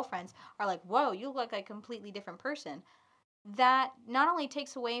 like your girlfriends, are like, whoa, you look like a completely different person. That not only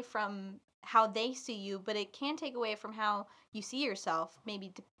takes away from how they see you, but it can take away from how you see yourself.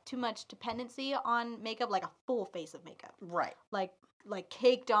 Maybe too much dependency on makeup, like a full face of makeup. Right. Like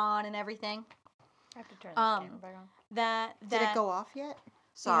caked on and everything. I have to turn this camera back on. Did it go off yet?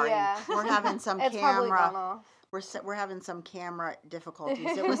 Sorry. Yeah. We're having some it's probably gone camera. off. We're having some camera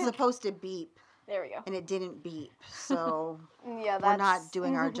difficulties. It was supposed to beep. There we go. And it didn't beep. So yeah, we're not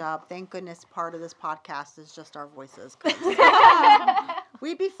doing our job. Thank goodness part of this podcast is just our voices.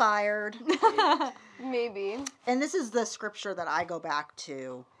 We'd be fired. Maybe. And this is the scripture that I go back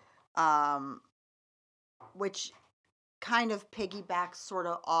to, which kind of piggybacks sort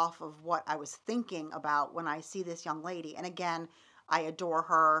of off of what I was thinking about when I see this young lady. And again, I adore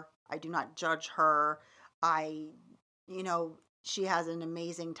her. I do not judge her. She has an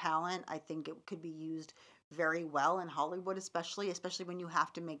amazing talent. I think it could be used very well in Hollywood, especially when you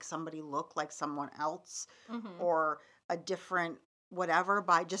have to make somebody look like someone else or a different whatever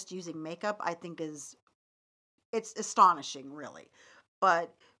by just using makeup. I think it's astonishing, really.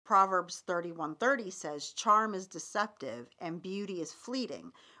 But Proverbs 31:30 says, "Charm is deceptive and beauty is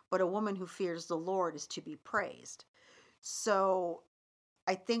fleeting, but a woman who fears the Lord is to be praised." So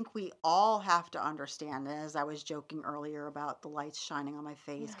I think we all have to understand, as I was joking earlier about the lights shining on my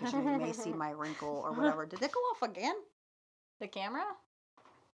face because you may see my wrinkle or whatever. Did it go off again? The camera?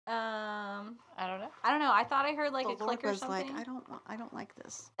 I don't know. I thought I heard like the a click Lord or something. Like, I don't like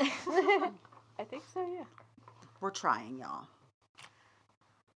this. I think so, yeah. We're trying, y'all.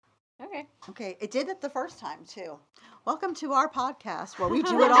 Okay. It did it the first time too. Welcome to our podcast where we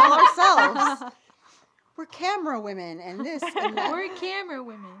do it all ourselves. We're camera women and this and that. We're camera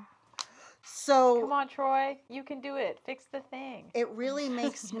women. So come on, Troy. You can do it. Fix the thing. It really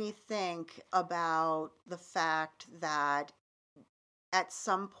makes me think about the fact that at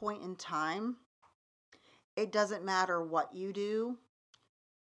some point in time, it doesn't matter what you do.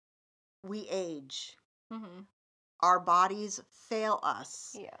 We age. Mm-hmm. Our bodies fail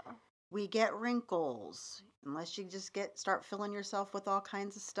us. Yeah. We get wrinkles. Unless you just start filling yourself with all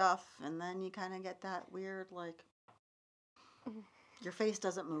kinds of stuff, and then you kind of get that weird, like, your face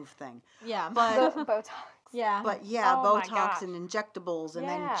doesn't move thing. Yeah. But Botox. Yeah. But yeah, Oh my Botox gosh. and injectables and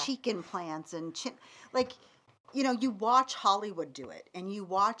Yeah. then cheek implants and chin. Like, you watch Hollywood do it, and you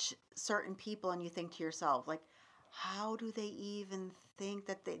watch certain people, and you think to yourself, like, how do they even think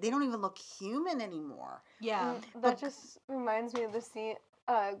that they don't even look human anymore? Yeah. That just reminds me of the scene.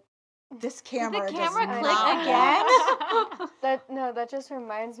 This camera Did the camera does click not. again? That just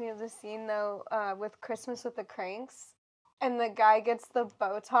reminds me of the scene though with Christmas with the Cranks, and the guy gets the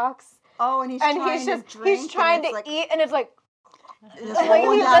Botox, Oh, and he's and trying he's to drink. he's trying and it's to like, eat, and it's like, This Like,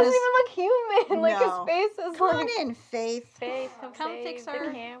 rolling he down doesn't his... even look human. Like, No. his face is Come like... on in, Faith. Faith, Come fix the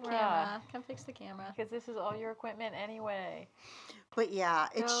our camera. Come fix the camera. Because this is all your equipment anyway. But yeah,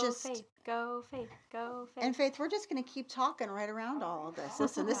 it's Go just... Faith. Go Faith. Go Faith. And Faith, we're just going to keep talking right around all of this.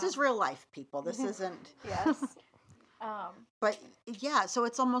 Listen, this is real life, people. This isn't... Yes. But yeah, so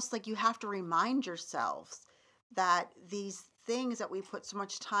it's almost like you have to remind yourselves that these things that we put so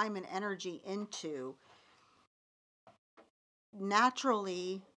much time and energy into,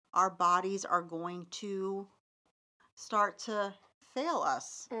 naturally, our bodies are going to start to fail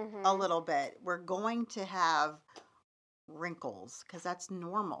us a little bit. We're going to have wrinkles because that's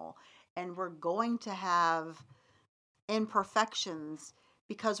normal. And we're going to have imperfections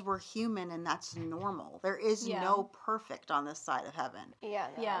because we're human and that's normal. There is no perfect on this side of heaven. Yeah.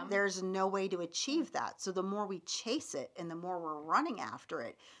 No. Yeah. There's no way to achieve that. So the more we chase it and the more we're running after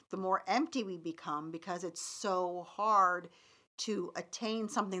it, the more empty we become because it's so hard to attain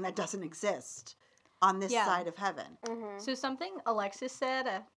something that doesn't exist on this side of heaven. So something Alexis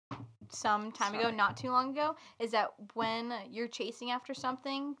said some time ago, not too long ago, is that when you're chasing after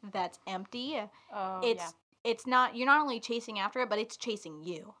something that's empty, it's not, you're not only chasing after it, but it's chasing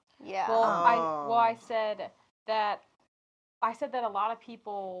you. Yeah. Well, I said that a lot of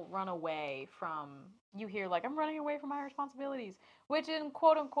people run away from, you hear like, I'm running away from my responsibilities, which in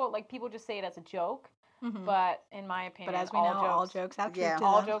quote unquote, like people just say it as a joke. Mm-hmm. But in my opinion, but as we know, all jokes have truth to them.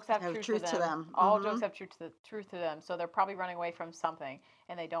 All jokes have truth to them. All jokes have truth to them. So they're probably running away from something,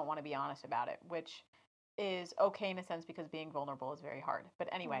 and they don't want to be honest about it, which is okay in a sense because being vulnerable is very hard. But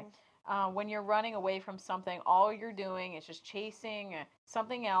anyway, when you're running away from something, all you're doing is just chasing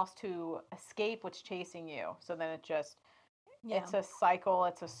something else to escape what's chasing you. So then it's a cycle,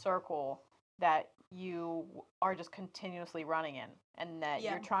 it's a circle that you are just continuously running in, and that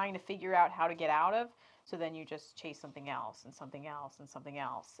you're trying to figure out how to get out of. So then you just chase something else and something else and something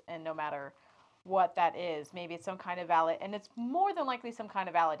else. And no matter what that is, maybe it's some kind of and it's more than likely some kind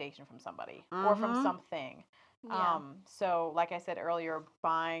of validation from somebody or from something. Yeah. So like I said earlier,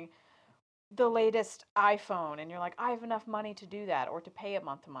 buying the latest iPhone and you're like, I have enough money to do that or to pay it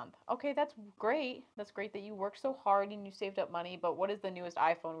month to month. Okay, that's great. That's great that you worked so hard and you saved up money. But what is the newest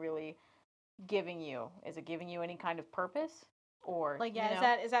iPhone really giving you? Is it giving you any kind of purpose? Or like,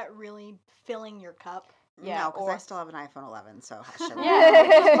 is that really filling your cup? Yeah, no, because I still have an iPhone 11, so it's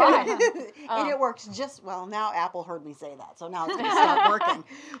fine. And it works just well. Now Apple heard me say that, so now it's going to stop working.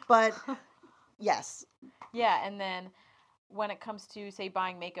 But yes. Yeah, and then when it comes to, say,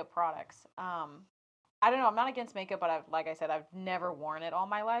 buying makeup products, I don't know. I'm not against makeup, but like I said, I've never worn it all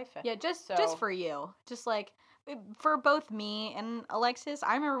my life. Yeah, just for you, just like for both me and Alexis.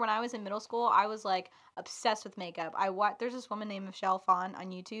 I remember when I was in middle school, I was like obsessed with makeup. There's this woman named Michelle Fawn on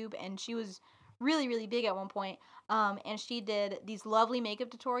YouTube, and she was really, really big at one point. And she did these lovely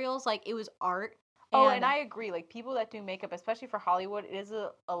makeup tutorials. Like, it was art. And I agree. Like, people that do makeup, especially for Hollywood, it is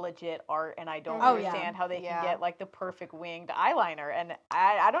a legit art, and I don't understand how they can get, like, the perfect winged eyeliner. And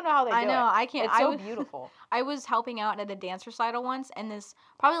I don't know how they do it. I can't. It's so beautiful. I was helping out at a dance recital once, and this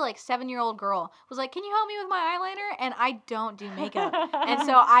probably, like, 7-year-old girl was like, can you help me with my eyeliner? And I don't do makeup. And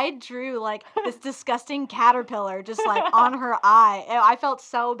so I drew, like, this disgusting caterpillar just, like, on her eye. And I felt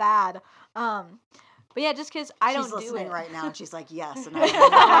so bad. But yeah, just because I don't do it. She's listening right now, and she's like, yes. And But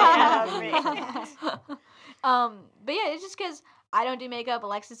yeah, it's just because I don't do makeup.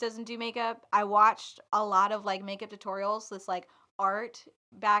 Alexis doesn't do makeup. I watched a lot of, like, makeup tutorials, this, like, art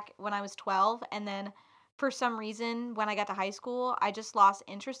back when I was 12. And then for some reason, when I got to high school, I just lost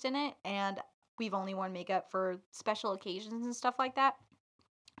interest in it. And we've only worn makeup for special occasions and stuff like that.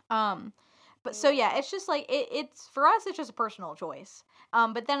 But so yeah, it's just like, it's for us, it's just a personal choice.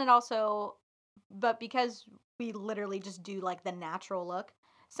 But then but because we literally just do, like, the natural look,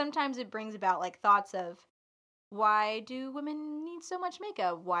 sometimes it brings about, like, thoughts of, why do women need so much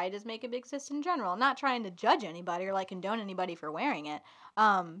makeup? Why does makeup exist in general? Not trying to judge anybody or, like, condone anybody for wearing it.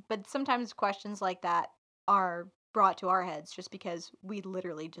 But sometimes questions like that are brought to our heads just because we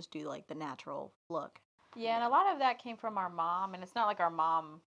literally just do, like, the natural look. Yeah, and a lot of that came from our mom, and it's not like our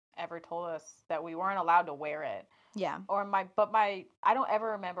mom ever told us that we weren't allowed to wear it. Yeah. I don't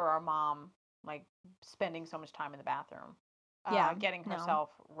ever remember our mom, like, spending so much time in the bathroom, getting herself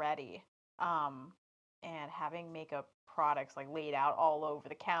ready, and having makeup products, like, laid out all over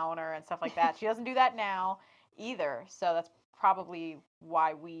the counter and stuff like that. She doesn't do that now either, so that's probably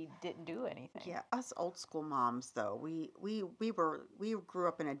why we didn't do anything. Yeah, us old school moms, though, we grew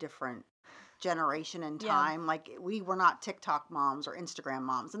up in a different generation and time. Like, we were not TikTok moms or Instagram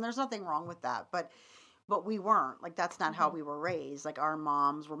moms, and there's nothing wrong with that, but we weren't. Like, that's not how we were raised. Like, our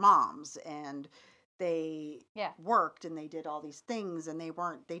moms were moms, and they Yeah. worked and they did all these things, and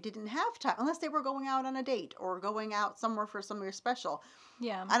they didn't have time unless they were going out on a date or going out somewhere for somewhere special.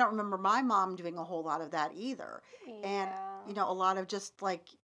 Yeah. I don't remember my mom doing a whole lot of that either. And, Yeah. a lot of just like,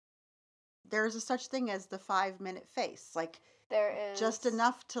 there's a such thing as the 5-minute face. Like, There is. just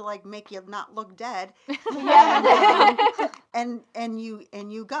enough to like make you not look dead. Yeah. And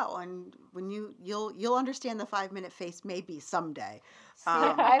you go, and when you'll understand the 5-minute face maybe someday. See,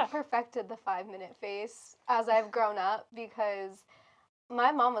 I've perfected the 5-minute face as I've grown up because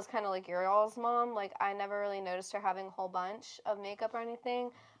my mom was kind of like your all's mom. Like, I never really noticed her having a whole bunch of makeup or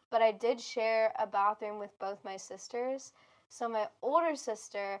anything, but I did share a bathroom with both my sisters. So my older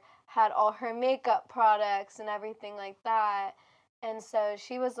sister had all her makeup products and everything like that. And so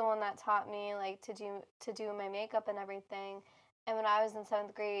she was the one that taught me like to do my makeup and everything. And when I was in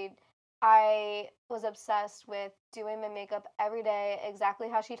 7th grade, I was obsessed with doing my makeup every day, exactly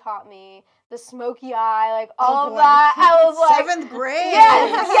how she taught me. The smoky eye, like all of that. I was like 7th grade.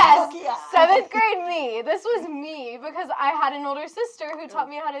 Yes. Smoky eye. 7th grade me. This was me because I had an older sister who taught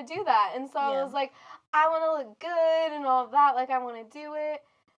me how to do that. And so I was like, I want to look good and all of that. Like, I want to do it.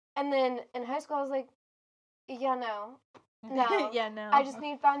 And then in high school, I was like, yeah, no. Yeah, no. I just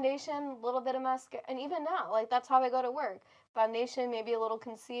need foundation, a little bit of mascara. And even now, like, that's how I go to work. Foundation, maybe a little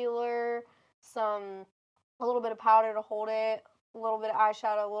concealer, a little bit of powder to hold it, a little bit of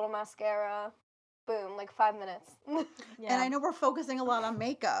eyeshadow, a little mascara. Boom, like 5 minutes. Yeah. And I know we're focusing a lot on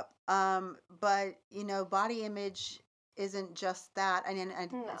makeup, but body image isn't just that. And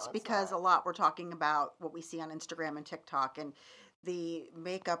No, it's it's because not. a lot we're talking about what we see on Instagram and TikTok, and the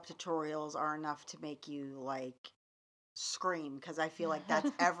makeup tutorials are enough to make you like scream, because I feel like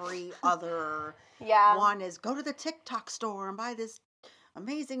that's every other Yeah. one is go to the TikTok store and buy this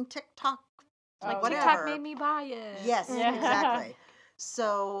amazing TikTok, Like whatever. TikTok made me buy it. Yes, Yeah. exactly.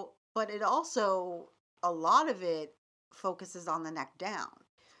 So, but it also, a lot of it focuses on the neck down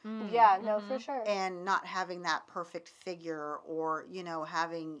Yeah, no, for sure. and not having that perfect figure, or,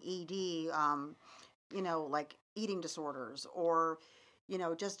 having ED, like eating disorders, or,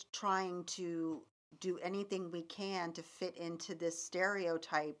 just trying to do anything we can to fit into this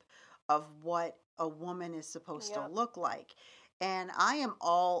stereotype of what a woman is supposed to Yep. look like. And I am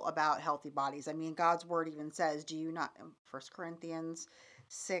all about healthy bodies. I mean, God's word even says, do you not, 1 Corinthians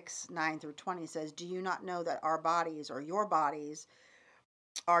 6:9-20 says, do you not know that our bodies, or your bodies,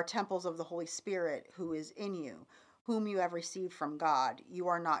 are temples of the Holy Spirit who is in you, whom you have received from God? You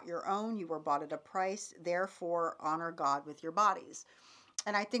are not your own. You were bought at a price. Therefore, honor God with your bodies.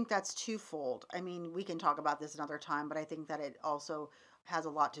 And I think that's twofold. I mean, we can talk about this another time, but I think that it also has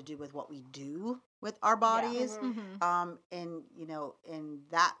a lot to do with what we do with our bodies. Mm-hmm. In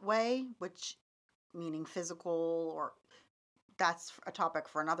that way, which meaning physical, or that's a topic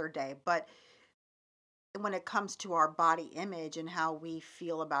for another day. But when it comes to our body image and how we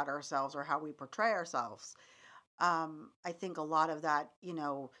feel about ourselves or how we portray ourselves, I think a lot of that,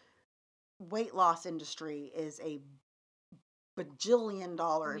 weight loss industry is a bajillion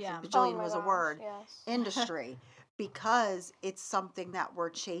dollar, Yeah. if Oh bajillion my was a gosh, word, yes. industry, because it's something that we're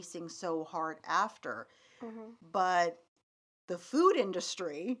chasing so hard after. Mhm. But the food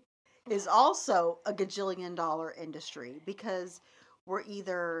industry is also a gajillion dollar industry, because we're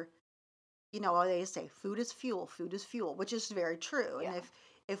either, they say food is fuel, which is very true. Yeah. And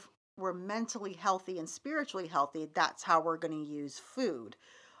if we're mentally healthy and spiritually healthy, that's how we're going to use food.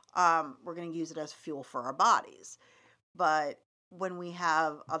 We're going to use it as fuel for our bodies. But when we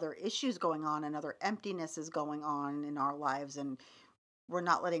have other issues going on and other emptinesses going on in our lives, and we're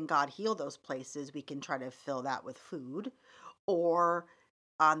not letting God heal those places, we can try to fill that with food. Or,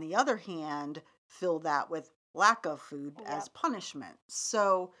 on the other hand, fill that with lack of food as Yep. punishment.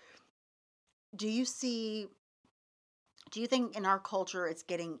 So, do you think in our culture it's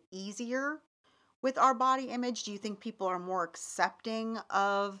getting easier with our body image? Do you think people are more accepting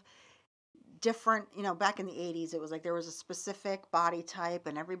of different, back in the 80s, it was like there was a specific body type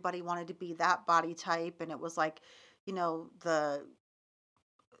and everybody wanted to be that body type, and it was like, the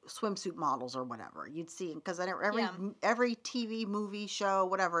swimsuit models or whatever you'd see, because every TV, movie, show,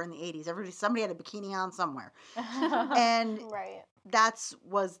 whatever, in the 80s, somebody had a bikini on somewhere. And Right. that's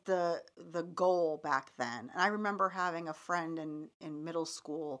was the goal back then. And I remember having a friend in middle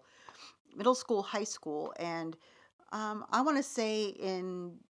school, high school, and I want to say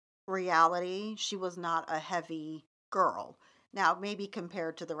in reality she was not a heavy girl. Now, maybe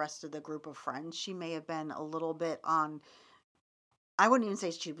compared to the rest of the group of friends, she may have been a little bit on, I wouldn't even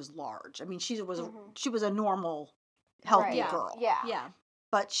say she was large. I mean, she was a normal, healthy Right. girl. Yeah. Yeah.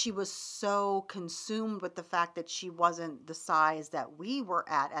 But she was so consumed with the fact that she wasn't the size that we were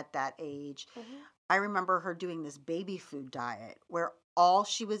at that age. Mhm. I remember her doing this baby food diet where all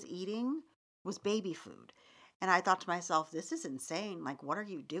she was eating was baby food. And I thought to myself, this is insane. Like, what are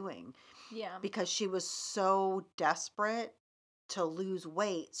you doing? Yeah. Because she was so desperate to lose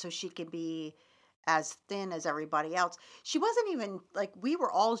weight so she could be as thin as everybody else. She wasn't even like, we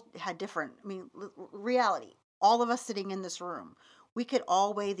were all had different, I mean, reality. All of us sitting in this room, we could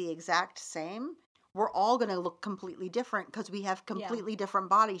all weigh the exact same. We're all going to look completely different because we have completely different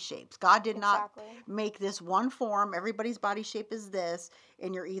body shapes. God did not make this one form. Everybody's body shape is this,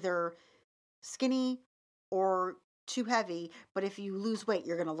 and you're either skinny or too heavy, but if you lose weight,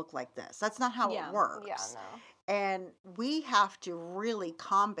 you're going to look like this. That's not how it works. Yeah, no. And we have to really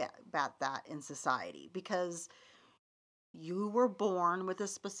combat that in society because you were born with a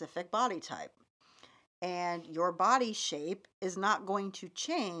specific body type. And your body shape is not going to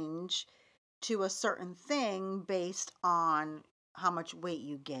change to a certain thing based on how much weight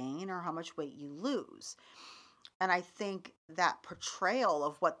you gain or how much weight you lose. And I think that portrayal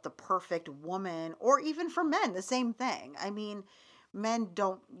of what the perfect woman, or even for men, the same thing. I mean, men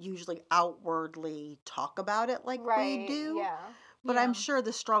don't usually outwardly talk about it like we do. Yeah. But I'm sure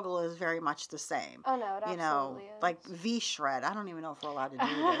the struggle is very much the same. Oh no, it absolutely is. Like V-shred. I don't even know if we're allowed to do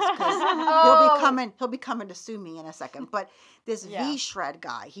this because he'll be coming to sue me in a second. But this V-shred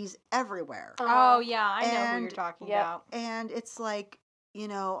guy, he's everywhere. Oh yeah, I know who you're talking about. And it's like,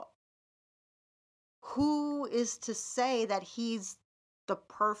 who is to say that he's the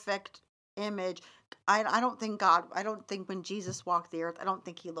perfect image? I don't think when Jesus walked the earth, I don't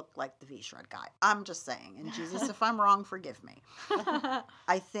think he looked like the V-shred guy. I'm just saying. And Jesus, if I'm wrong, forgive me.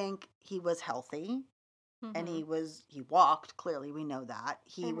 I think he was healthy and he walked. Clearly, we know that.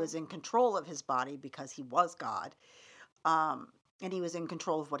 He was in control of his body because he was God. And he was in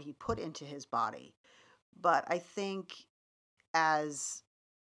control of what he put into his body. But I think as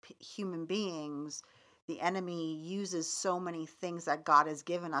human beings, the enemy uses so many things that God has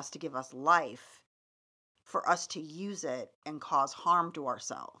given us to give us life for us to use it and cause harm to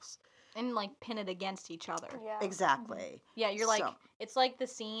ourselves. And like pin it against each other. Yeah. Exactly. Yeah, you're like, it's like the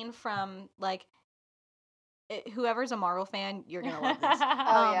scene from like, whoever's a Marvel fan, you're going to love this.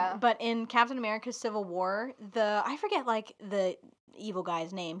 Yeah. But in Captain America Civil War, I forget like the evil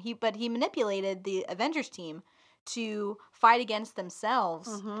guy's name, he manipulated the Avengers team to fight against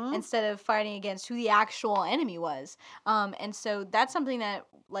themselves instead of fighting against who the actual enemy was. And so that's something that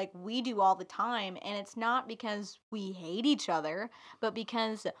like we do all the time, and it's not because we hate each other, but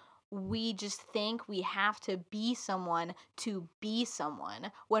because we just think we have to be someone to be someone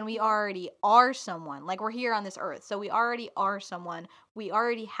when we already are someone. Like, we're here on this earth, so we already are someone. We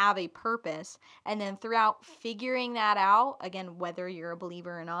already have a purpose. And then throughout figuring that out, again, whether you're a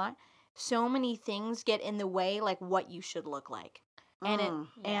believer or not, so many things get in the way, like what you should look like.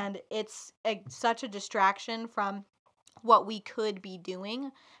 And it's such a distraction from what we could be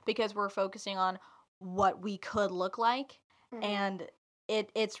doing because we're focusing on what we could look like. And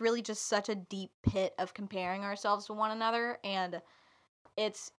it's really just such a deep pit of comparing ourselves to one another. And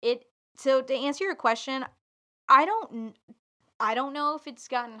so to answer your question, I don't know if it's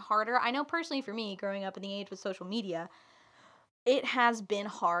gotten harder. I know personally for me, growing up in the age with social media, it has been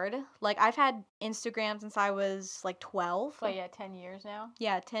hard. Like, I've had Instagram since I was like 12. So yeah, 10 years now.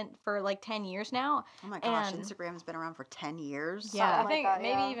 Yeah, 10 years now. Oh my gosh, Instagram's been around for 10 years. Yeah, I think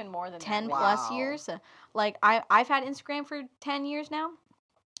maybe even more than 10 that. plus years. Like, I've had Instagram for 10 years now.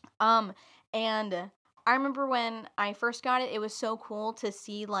 And I remember when I first got it, it was so cool to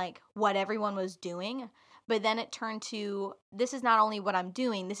see like what everyone was doing. But then it turned to, this is not only what I'm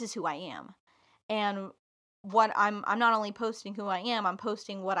doing, this is who I am. And what I'm not only posting who I am, I'm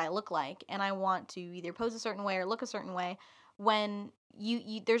posting what I look like, and I want to either pose a certain way or look a certain way. When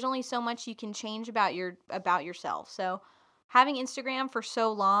you there's only so much you can change about yourself. So having Instagram for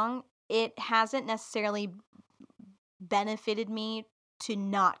so long, it hasn't necessarily benefited me to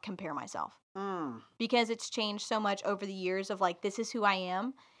not compare myself. Because it's changed so much over the years of like, this is who I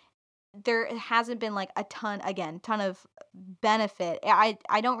am. There hasn't been like a ton of benefit. I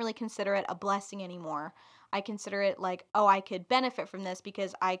don't really consider it a blessing anymore. I consider it like, oh, I could benefit from this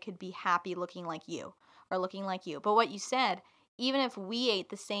because I could be happy looking like you or looking like you. But what you said, even if we ate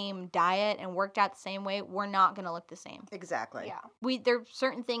the same diet and worked out the same way, we're not going to look the same. Exactly. Yeah. There are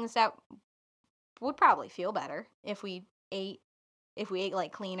certain things that would probably feel better if we ate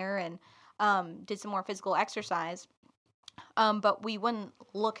like cleaner and did some more physical exercise. But we wouldn't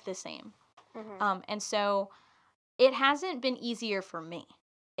look the same. And so it hasn't been easier for me.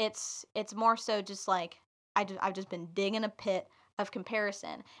 It's more so just like I've just been digging a pit of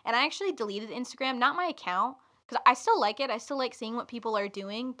comparison. And I actually deleted Instagram, not my account, because I still like it. I still like seeing what people are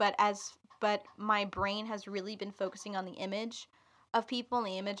doing. But as but my brain has really been focusing on the image of people and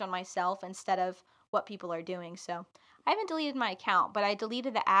the image on myself instead of what people are doing. So I haven't deleted my account, but I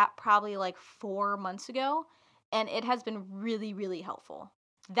deleted the app probably like 4 months ago, and it has been really, really helpful.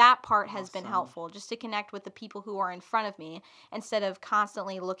 That part has been Awesome. helpful, just to connect with the people who are in front of me instead of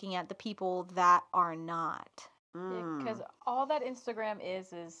constantly looking at the people that are not. Because Mm. all that Instagram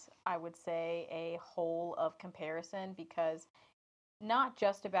is I would say a whole of comparison, because not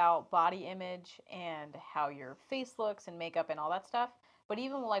just about body image and how your face looks and makeup and all that stuff, but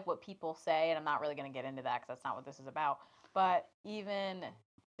even like what people say. And I'm not really going to get into that because that's not what this is about. But even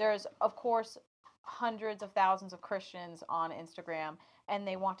there's, of course, hundreds of thousands of Christians on Instagram, and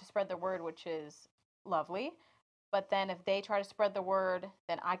they want to spread the word, which is lovely. But then if they try to spread the word,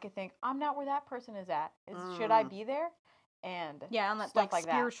 then I could think, I'm not where that person is at. Should I Mm. be there? And Yeah, on that stuff like like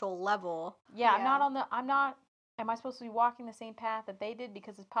that. spiritual level. Yeah, Yeah. I'm not, am I supposed to be walking the same path that they did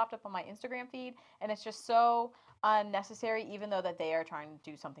because it's popped up on my Instagram feed? And it's just so unnecessary, even though that they are trying to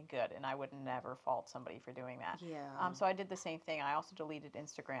do something good. And I would never fault somebody for doing that. Yeah. So I did the same thing. I also deleted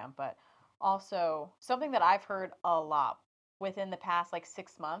Instagram, but also something that I've heard a lot within the past like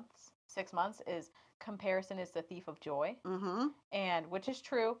 6 months is comparison is the thief of joy. Mm-hmm. And which is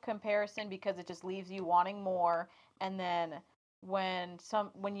true, comparison, because it just leaves you wanting more. And then when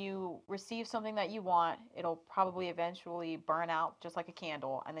you receive something that you want, it'll probably eventually burn out just like a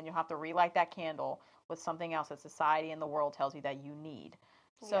candle, and then you'll have to relight that candle with something else that society and the world tells you that you need.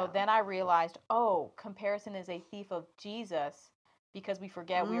 So Yeah. then I realized, oh, comparison is a thief of Jesus, because we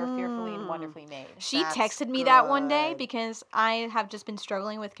forget we are fearfully and Mm. wonderfully made. She That's texted me that one day good. because I have just been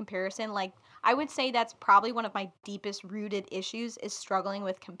struggling with comparison. Like, I would say that's probably one of my deepest rooted issues, is struggling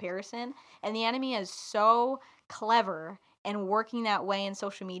with comparison. And the enemy is so clever and working that way in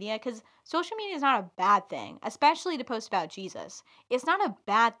social media, because social media is not a bad thing, especially to post about Jesus. It's not a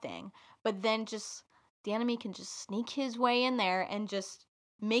bad thing, but then just the enemy can just sneak his way in there and just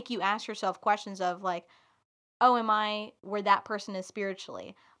make you ask yourself questions of like, oh, am I where that person is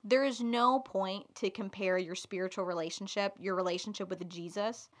spiritually? There is no point to compare your spiritual relationship, your relationship with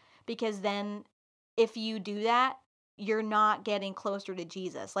Jesus, because then if you do that, you're not getting closer to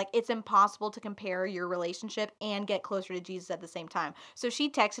Jesus. Like, it's impossible to compare your relationship and get closer to Jesus at the same time. So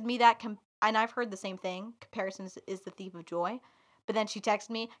she texted me that, and I've heard the same thing. Comparison is the thief of joy. But then she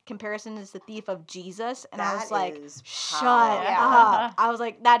texted me, comparison is the thief of Jesus. And I was That like, is shut powerful. up. I was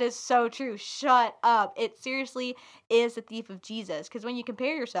like, that is so true. Shut up. It seriously is the thief of Jesus. Because when you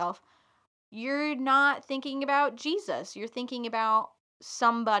compare yourself, you're not thinking about Jesus. You're thinking about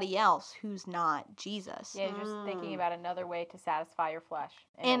somebody else who's not Jesus. Yeah, you're just thinking Mm. about another way to satisfy your flesh,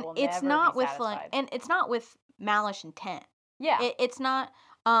 and And it will it's never not be with satisfied. it's not with malice intent. Yeah. It's not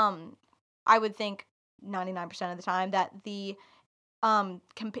I would think 99% of the time that the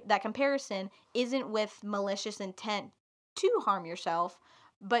that comparison isn't with malicious intent to harm yourself,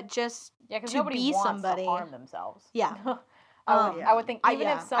 but just Yeah, because to nobody be wants somebody. to harm themselves. Yeah. I would think, even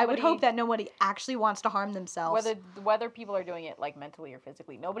if I somebody, would hope that nobody actually wants to harm themselves. whether people are doing it like mentally or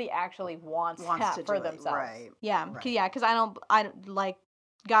physically, nobody actually wants Wants that to for do themselves. it. Right. Yeah, Right. because I don't like,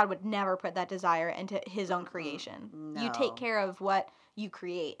 God would never put that desire into His own Mm-mm. creation. No. You take care of what you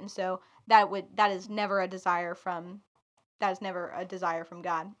create, and so that is never a desire from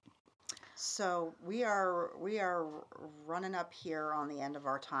God. So we are running up here on the end of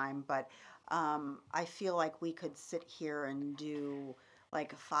our time, but I feel like we could sit here and do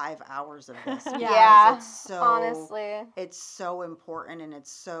like 5 hours of this because Yeah, it's honestly. it's so important, and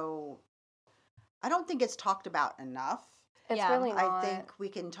it's so, I don't think it's talked about enough. It's Yeah, really not. I think we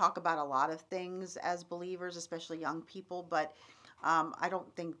can talk about a lot of things as believers, especially young people, but I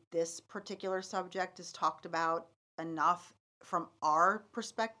don't think this particular subject is talked about enough from our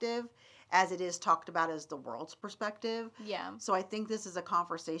perspective as it is talked about as the world's perspective. Yeah. So I think this is a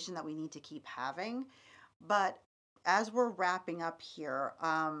conversation that we need to keep having. But as we're wrapping up here,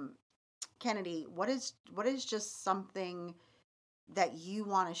 Kennedy, what is just something that you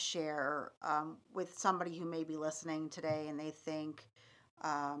want to share with somebody who may be listening today and they think,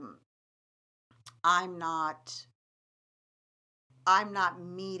 um, I'm not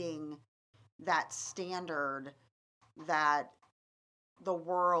meeting that standard that the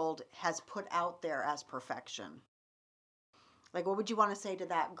world has put out there as perfection? Like, what would you want to say to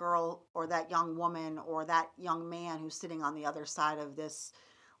that girl or that young woman or that young man who's sitting on the other side of this,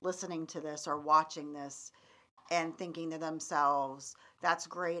 listening to this or watching this, and thinking to themselves, that's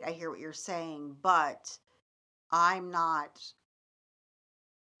great, I hear what you're saying, but I'm not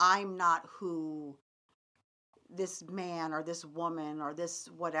who this man or this woman or this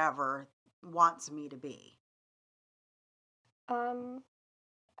whatever wants me to be?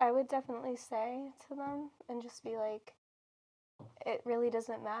 I would definitely say to them and just be like, it really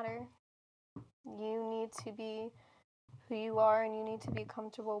doesn't matter. You need to be who you are, and you need to be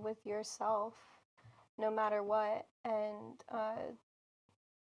comfortable with yourself no matter what. And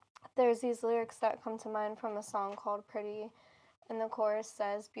there's these lyrics that come to mind from a song called Pretty, and the chorus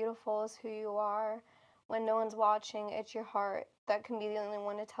says, beautiful is who you are. When no one's watching, it's your heart that can be the only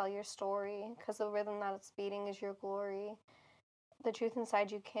one to tell your story, because the rhythm that it's beating is your glory. The truth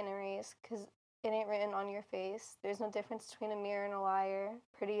inside you can't erase, because it ain't written on your face. There's no difference between a mirror and a liar.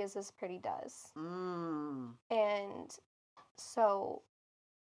 Pretty is as pretty does. And so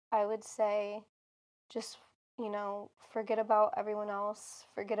I would say just, forget about everyone else.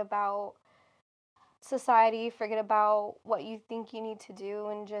 Forget about society. Forget about what you think you need to do,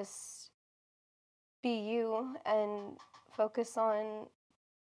 and just be you and focus on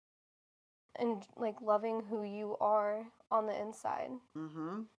and like loving who you are on the inside.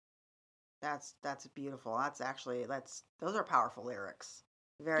 Mm-hmm. That's beautiful. Those are powerful lyrics.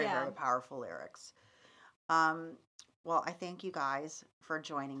 Very, Yeah. very powerful lyrics. Well, I thank you guys for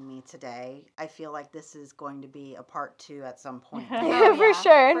joining me today. I feel like this is going to be a part 2 at some point. Oh, For yeah,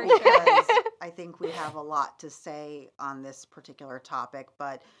 sure. for sure. Because I think we have a lot to say on this particular topic,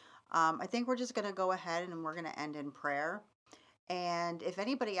 but I think we're just going to go ahead and we're going to end in prayer. And if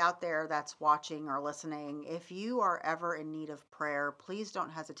anybody out there that's watching or listening, if you are ever in need of prayer, please don't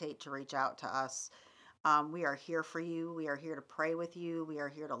hesitate to reach out to us. We are here for you. We are here to pray with you. We are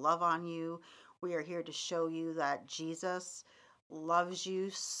here to love on you. We are here to show you that Jesus loves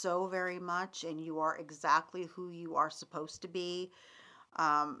you so very much, and you are exactly who you are supposed to be.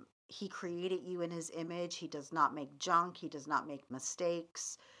 He created you in his image. He does not make junk. He does not make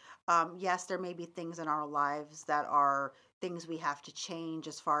mistakes. Yes, there may be things in our lives that are things we have to change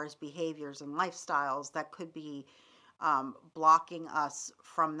as far as behaviors and lifestyles that could be blocking us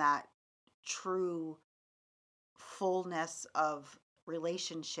from that true fullness of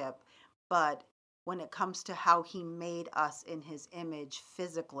relationship. But when it comes to how he made us in his image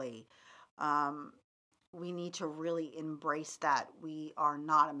physically, um, we need to really embrace that we are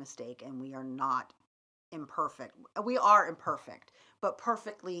not a mistake and we are not imperfect. We are imperfect, but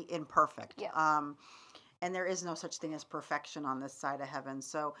perfectly imperfect. Yeah. And there is no such thing as perfection on this side of heaven.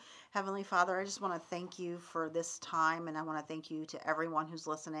 So, Heavenly Father, I just want to thank you for this time, and I want to thank you to everyone who's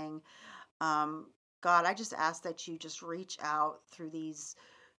listening. Um, God, I just ask that you just reach out through this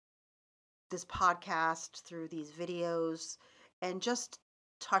podcast, through these videos, and just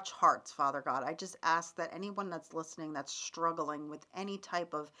touch hearts, Father God. I just ask that anyone that's listening that's struggling with any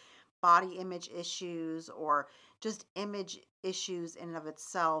type of body image issues or just image issues in and of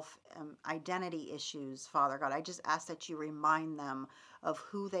itself, identity issues, Father God, I just ask that you remind them of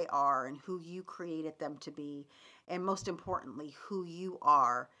who they are and who you created them to be, and most importantly, who you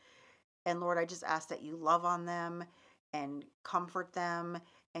are. And Lord, I just ask that you love on them and comfort them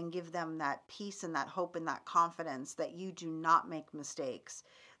and give them that peace and that hope and that confidence that you do not make mistakes,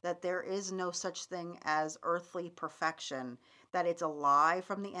 that there is no such thing as earthly perfection, that it's a lie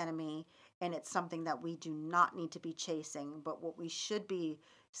from the enemy, and it's something that we do not need to be chasing. But what we should be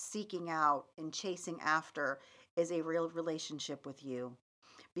seeking out and chasing after is a real relationship with you,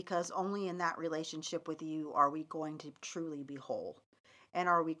 because only in that relationship with you are we going to truly be whole. And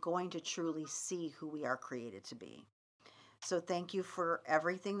are we going to truly see who we are created to be? So thank you for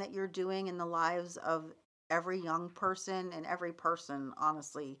everything that you're doing in the lives of every young person and every person,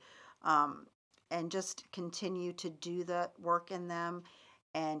 honestly. And just continue to do the work in them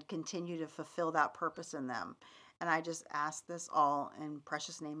and continue to fulfill that purpose in them. And I just ask this all in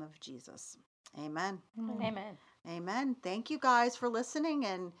precious name of Jesus. Amen. Amen. Amen. Thank you guys for listening,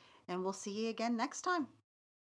 and we'll see you again next time.